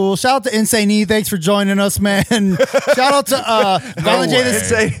God, you're cool. Shout out to Insane E, thanks for joining us, man. Shout out to Violent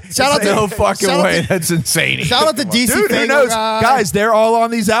J. Shout out to no fucking way. That's insane. Shout out to DC. Dude, who knows? Guys, they're all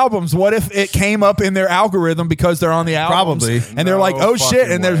on these albums. What if it came up in their algorithm because they're on the albums? Probably. And they're like, oh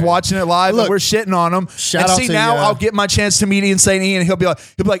shit, and they're watching it live. Look, and we're shitting on them. Shout out to now I'll get my chance to meet Insane E, and he'll be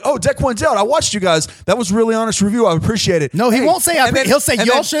like, oh, Deck One's out. I watched you guys. That was really honest review. I appreciate it. No, he won't say. He'll say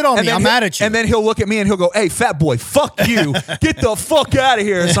y'all shit on me. I'm mad at you. And then he'll look at me and he'll go, hey, fat boy, fuck you. Get the fuck out of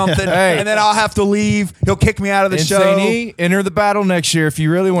here or something. Hey. And then I'll have to leave. He'll kick me out of the show. Insane, enter the battle next year if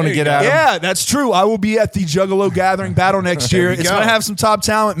you really want to get at him. Yeah, that's true. I will be at the Juggalo Gathering battle next year. It's going to have some top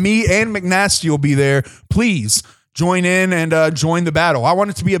talent. Me and McNasty will be there. Please join in and join the battle. I want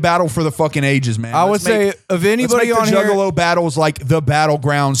it to be a battle for the fucking ages, man. I would say of anybody on the here, Juggalo battles like the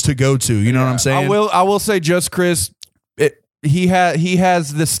battlegrounds to go to. You know what I'm saying? I will say just Chris. He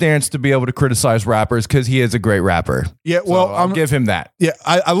has the stance to be able to criticize rappers because he is a great rapper. Yeah, well, so I'll give him that. Yeah,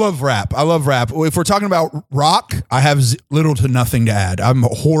 I love rap. I love rap. If we're talking about rock, I have little to nothing to add. I'm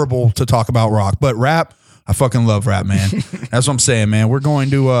horrible to talk about rock, but rap, I fucking love rap, man. That's what I'm saying, man. We're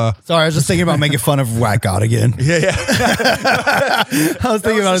going to. Sorry, I was just thinking about making fun of Whack God again. Yeah. I was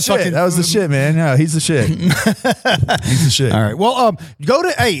thinking about his fucking. That was the shit, man. Yeah, he's the shit. He's the shit. All right. Well,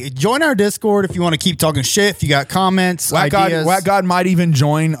 join our Discord if you want to keep talking shit. If you got comments, ideas. Whack God might even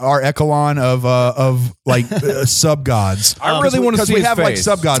join our echelon of sub gods. I really want to see we his have face. like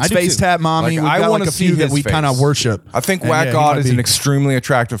sub gods. Face Tap Mommy. Like, I want to see that we kind of worship. I think Whack God is an extremely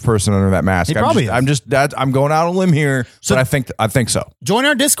attractive person under that mask. I'm going out on a limb here, but I think so. Join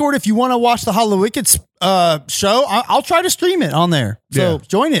our Discord if you want to watch the Hollow Wicked show. I'll try to stream it on there. So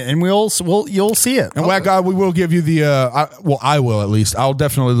join it, and you'll see it. And Whack God, we will give you the. I will at least. I'll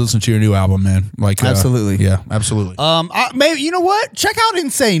definitely listen to your new album, man. Like absolutely, yeah, absolutely. Maybe you know what? Check out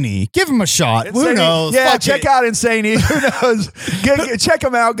Insane E. Give him a shot. Who knows? Yeah, check out Insane E. Who knows? Check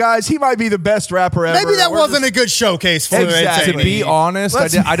him out, guys. He might be the best rapper ever. Maybe that wasn't a good showcase for Exactly. To be honest,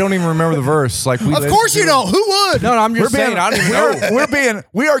 I don't even remember the verse. Like, of course you don't. Who would? No, I'm just saying. I don't even know.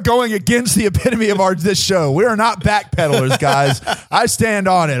 We are going against the epitome of this show. We are not backpedalers, guys. I stand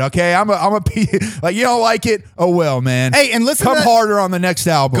on it. Okay, I'm a like, you don't like it. Oh well, man. Hey, and listen. Come harder on the next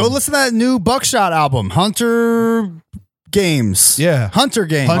album. Go listen to that new Buckshot album, Hunter Games. Yeah, Hunter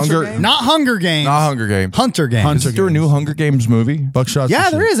Games. Not Hunger Games. Not Hunger Games. Hunter Games. Is there a new Hunger Games movie? Buckshot. Yeah,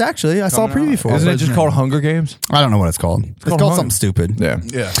 there is actually. I saw a preview for it. Isn't it just called Hunger Games? I don't know what it's called. It's called something stupid. Yeah.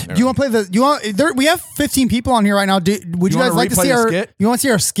 Do you want to play we have 15 people on here right now. Would you guys like to see our skit? You want to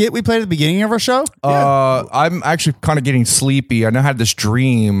see our skit we played at the beginning of our show? I'm actually kind of getting sleepy. I had this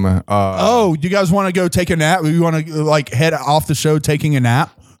dream. Do you guys want to go take a nap? You want to like head off the show taking a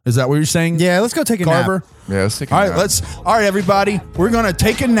nap? Is that what you're saying? Yeah, let's go take a nap. Yeah, let's take a nap. All right, everybody. We're going to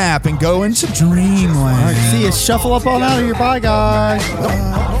take a nap and go into dreamland. All right, see you. Shuffle up on out of here. Bye, guys.